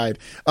before he died.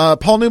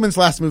 Paul Newman's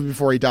last movie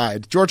before he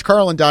died. George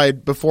Carlin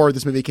died before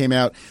this movie came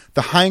out.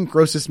 The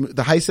highest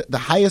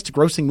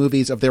grossing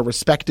movies of their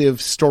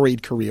respective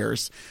storied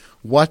careers.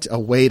 What a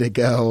way to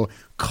go.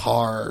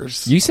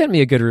 Cars. You sent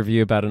me a good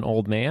review about an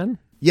old man.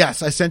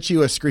 Yes, I sent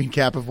you a screen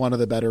cap of one of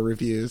the better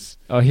reviews.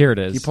 Oh, here it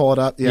is. You pull it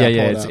up? Yeah.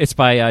 It's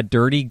by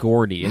Dirty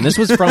Gordy, and this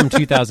was from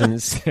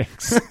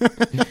 2006.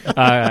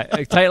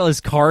 Title is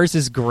Cars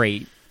is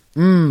Great.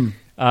 Here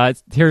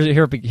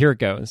it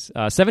goes.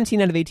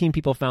 17 out of 18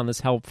 people found this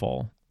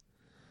helpful.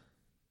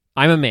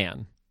 I'm a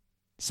man,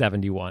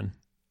 71.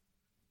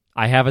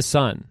 I have a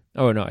son.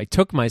 Oh, no, I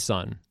took my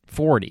son,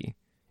 40,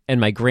 and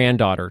my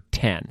granddaughter,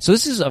 10. So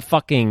this is a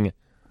fucking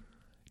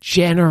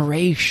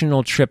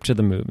generational trip to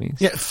the movies.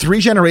 Yeah,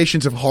 3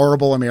 generations of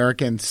horrible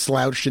Americans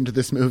slouched into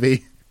this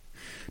movie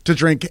to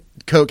drink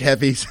Coke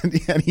heavies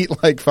and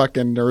eat like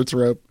fucking Nerds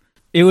Rope.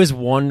 It was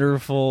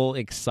wonderful,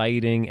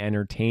 exciting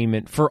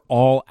entertainment for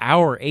all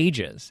our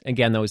ages.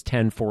 Again, that was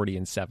 10, 40,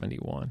 and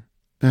 71.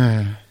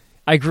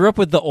 I grew up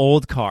with the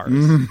old cars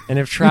and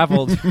have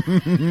traveled.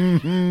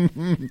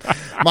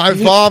 My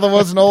father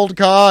was an old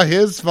car.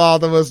 His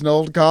father was an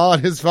old car.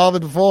 And his father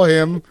before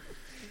him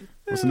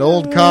was an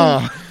old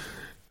car.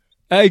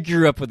 I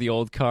grew up with the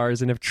old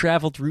cars and have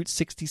traveled Route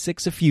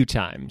 66 a few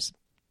times.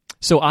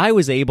 So I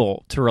was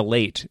able to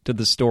relate to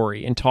the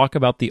story and talk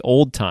about the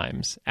old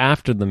times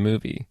after the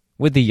movie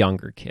with the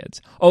younger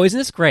kids. Oh, isn't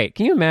this great?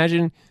 Can you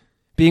imagine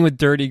being with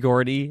Dirty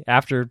Gordy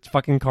after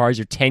fucking Cars?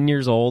 You're 10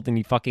 years old and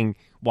he fucking,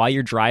 while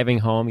you're driving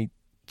home, he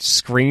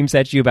screams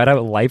at you about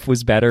how life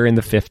was better in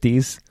the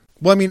 50s.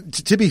 Well, I mean,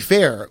 to be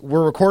fair,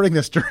 we're recording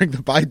this during the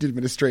Biden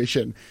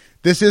administration.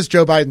 This is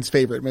Joe Biden's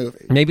favorite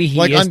movie. Maybe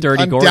he is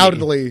Dirty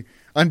Gordy.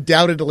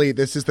 Undoubtedly,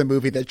 this is the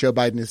movie that Joe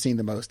Biden has seen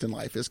the most in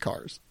life is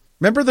Cars.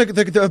 Remember the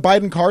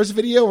Biden Cars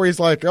video where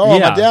he's like, oh,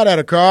 yeah. My dad had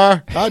a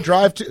car. I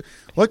drive to...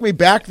 Let me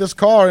back this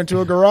car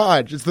into a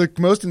garage. It's the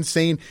most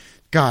insane...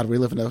 God, we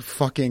live in a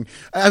fucking...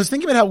 I was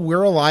thinking about how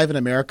we're alive in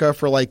America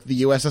for like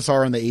the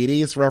USSR in the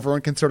 80s where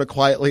everyone can sort of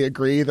quietly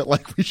agree that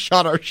like we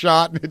shot our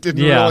shot and it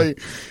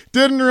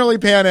didn't really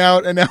pan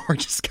out and now we're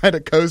just kind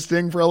of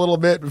coasting for a little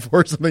bit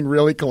before something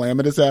really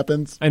calamitous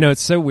happens. I know, it's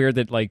so weird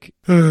that like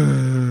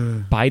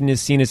Biden is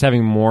seen as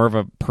having more of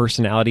a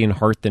personality and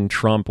heart than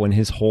Trump when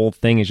his whole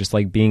thing is just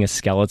like being a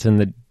skeleton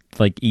that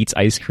like eats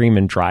ice cream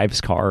and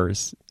drives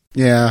cars.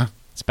 Yeah.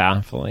 It's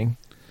baffling.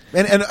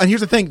 And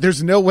here's the thing.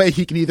 There's no way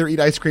he can either eat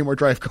ice cream or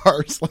drive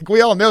cars. Like,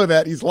 we all know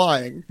that. He's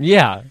lying.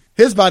 Yeah.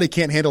 His body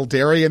can't handle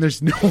dairy, and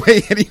there's no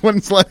way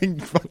anyone's letting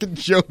fucking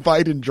Joe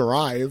Biden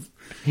drive.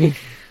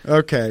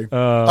 Okay.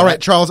 All right,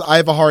 Charles, I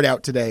have a hard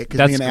out today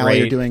because me and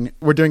Allie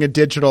we're doing a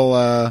digital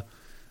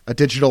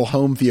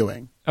home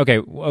viewing. Okay.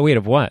 Wait,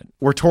 of what?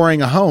 We're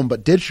touring a home,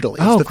 but digitally.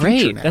 Oh, it's the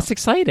great. now. That's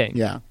exciting.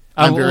 Yeah.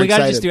 We got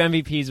to just do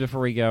MVPs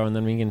before we go, and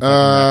then we can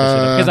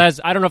because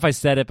I don't know if I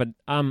said it, but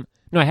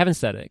no, I haven't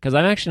said it because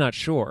I'm actually not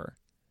sure.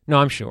 No,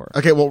 I'm sure.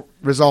 Okay, well,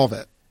 resolve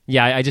it.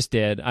 Yeah, I just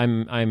did.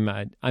 I'm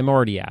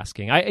already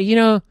asking.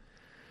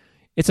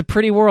 It's a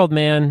pretty world,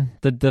 man.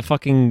 The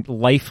fucking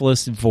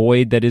lifeless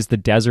void that is the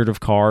desert of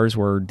Cars,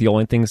 where the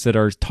only things that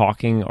are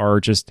talking are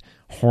just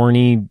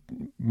horny,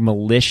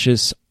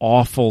 malicious,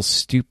 awful,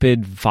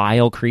 stupid,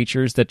 vile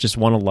creatures that just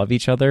want to love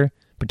each other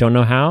but don't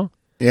know how.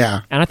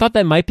 Yeah. And I thought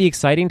that might be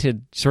exciting to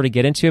sort of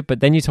get into it, but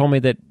then you told me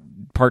that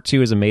part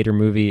 2 is a Mater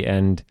movie,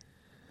 and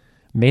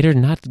Mater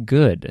not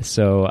good.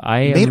 So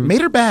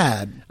Mater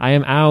bad. I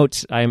am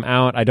out.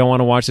 I don't want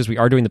to watch this. We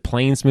are doing the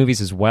Planes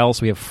movies as well,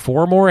 so we have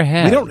 4 more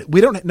ahead.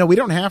 We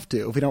don't have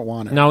to if we don't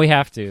want it. No, we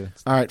have to.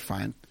 All right,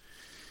 fine.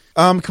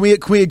 Can we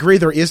agree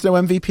there is no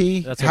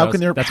MVP? How can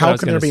there be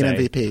an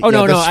MVP? Oh,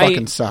 no, this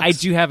fucking sucks. I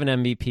do have an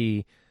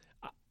MVP.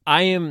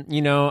 I am,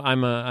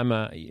 I'm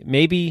a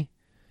maybe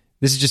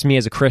this is just me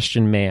as a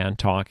Christian man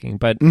talking,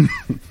 but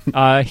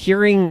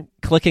hearing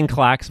Click and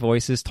Clack's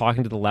voices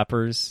talking to the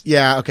lepers.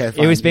 Yeah, okay,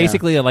 fine. It was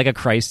basically like a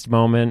Christ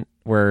moment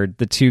where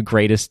the 2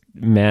 greatest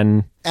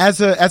men.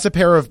 As a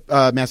pair of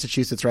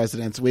Massachusetts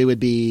residents, it'd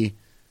be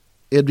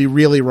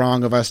really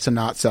wrong of us to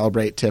not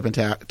celebrate Tip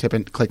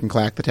and Click and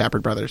Clack, the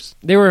Tappert brothers.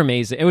 They were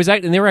amazing.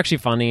 And they were actually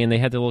funny, and they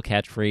had the little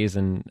catchphrase,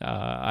 and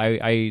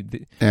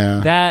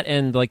that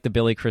and like the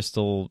Billy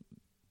Crystal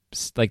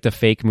like the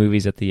fake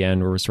movies at the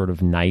end were sort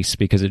of nice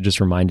because it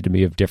just reminded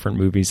me of different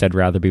movies I'd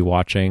rather be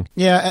watching.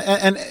 Yeah,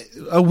 and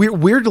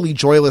weirdly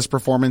joyless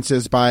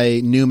performances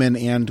by Newman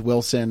and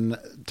Wilson.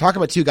 Talk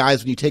about two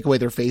guys when you take away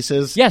their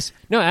faces. Yes,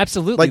 no,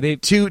 absolutely.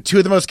 Like two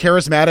of the most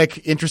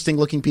charismatic, interesting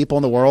looking people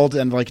in the world,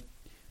 and like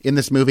in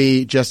this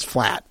movie, just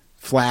flat.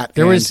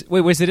 Was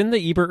it in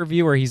the Ebert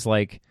review where he's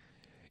like,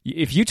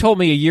 if you told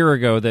me a year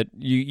ago that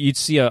you'd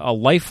see a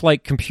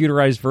lifelike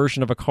computerized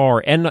version of a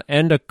car and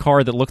a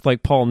car that looked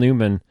like Paul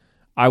Newman,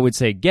 I would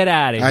say, get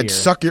out of here.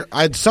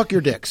 I'd suck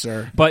your dick,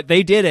 sir. But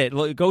they did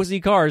it. Go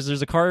see cars.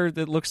 There's a car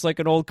that looks like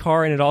an old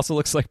car, and it also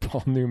looks like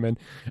Paul Newman.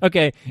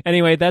 Okay.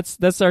 Anyway,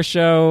 that's our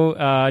show.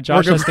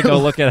 Josh has to go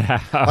look at a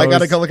house. I got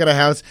to go look at a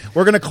house.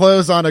 We're going to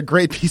close on a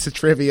great piece of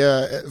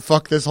trivia.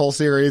 Fuck this whole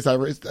series.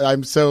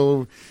 I'm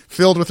so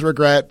filled with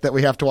regret that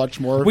we have to watch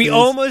more. We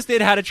almost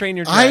did How to Train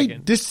Your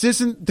Dragon.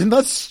 Then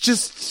let's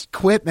just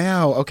quit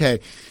now. Okay.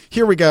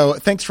 Here we go.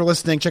 Thanks for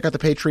listening. Check out the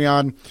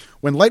Patreon.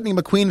 When Lightning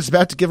McQueen is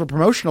about to give a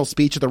promotional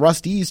speech at the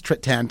Rusty's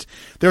tent,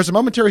 there's a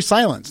momentary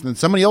silence, and then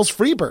somebody yells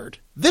Freebird.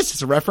 This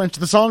is a reference to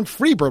the song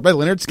Freebird by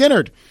Lynyrd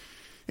Skynyrd.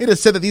 It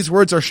is said that these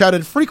words are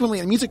shouted frequently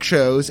at music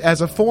shows as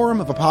a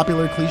form of a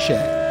popular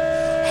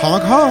cliche.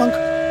 Honk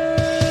honk.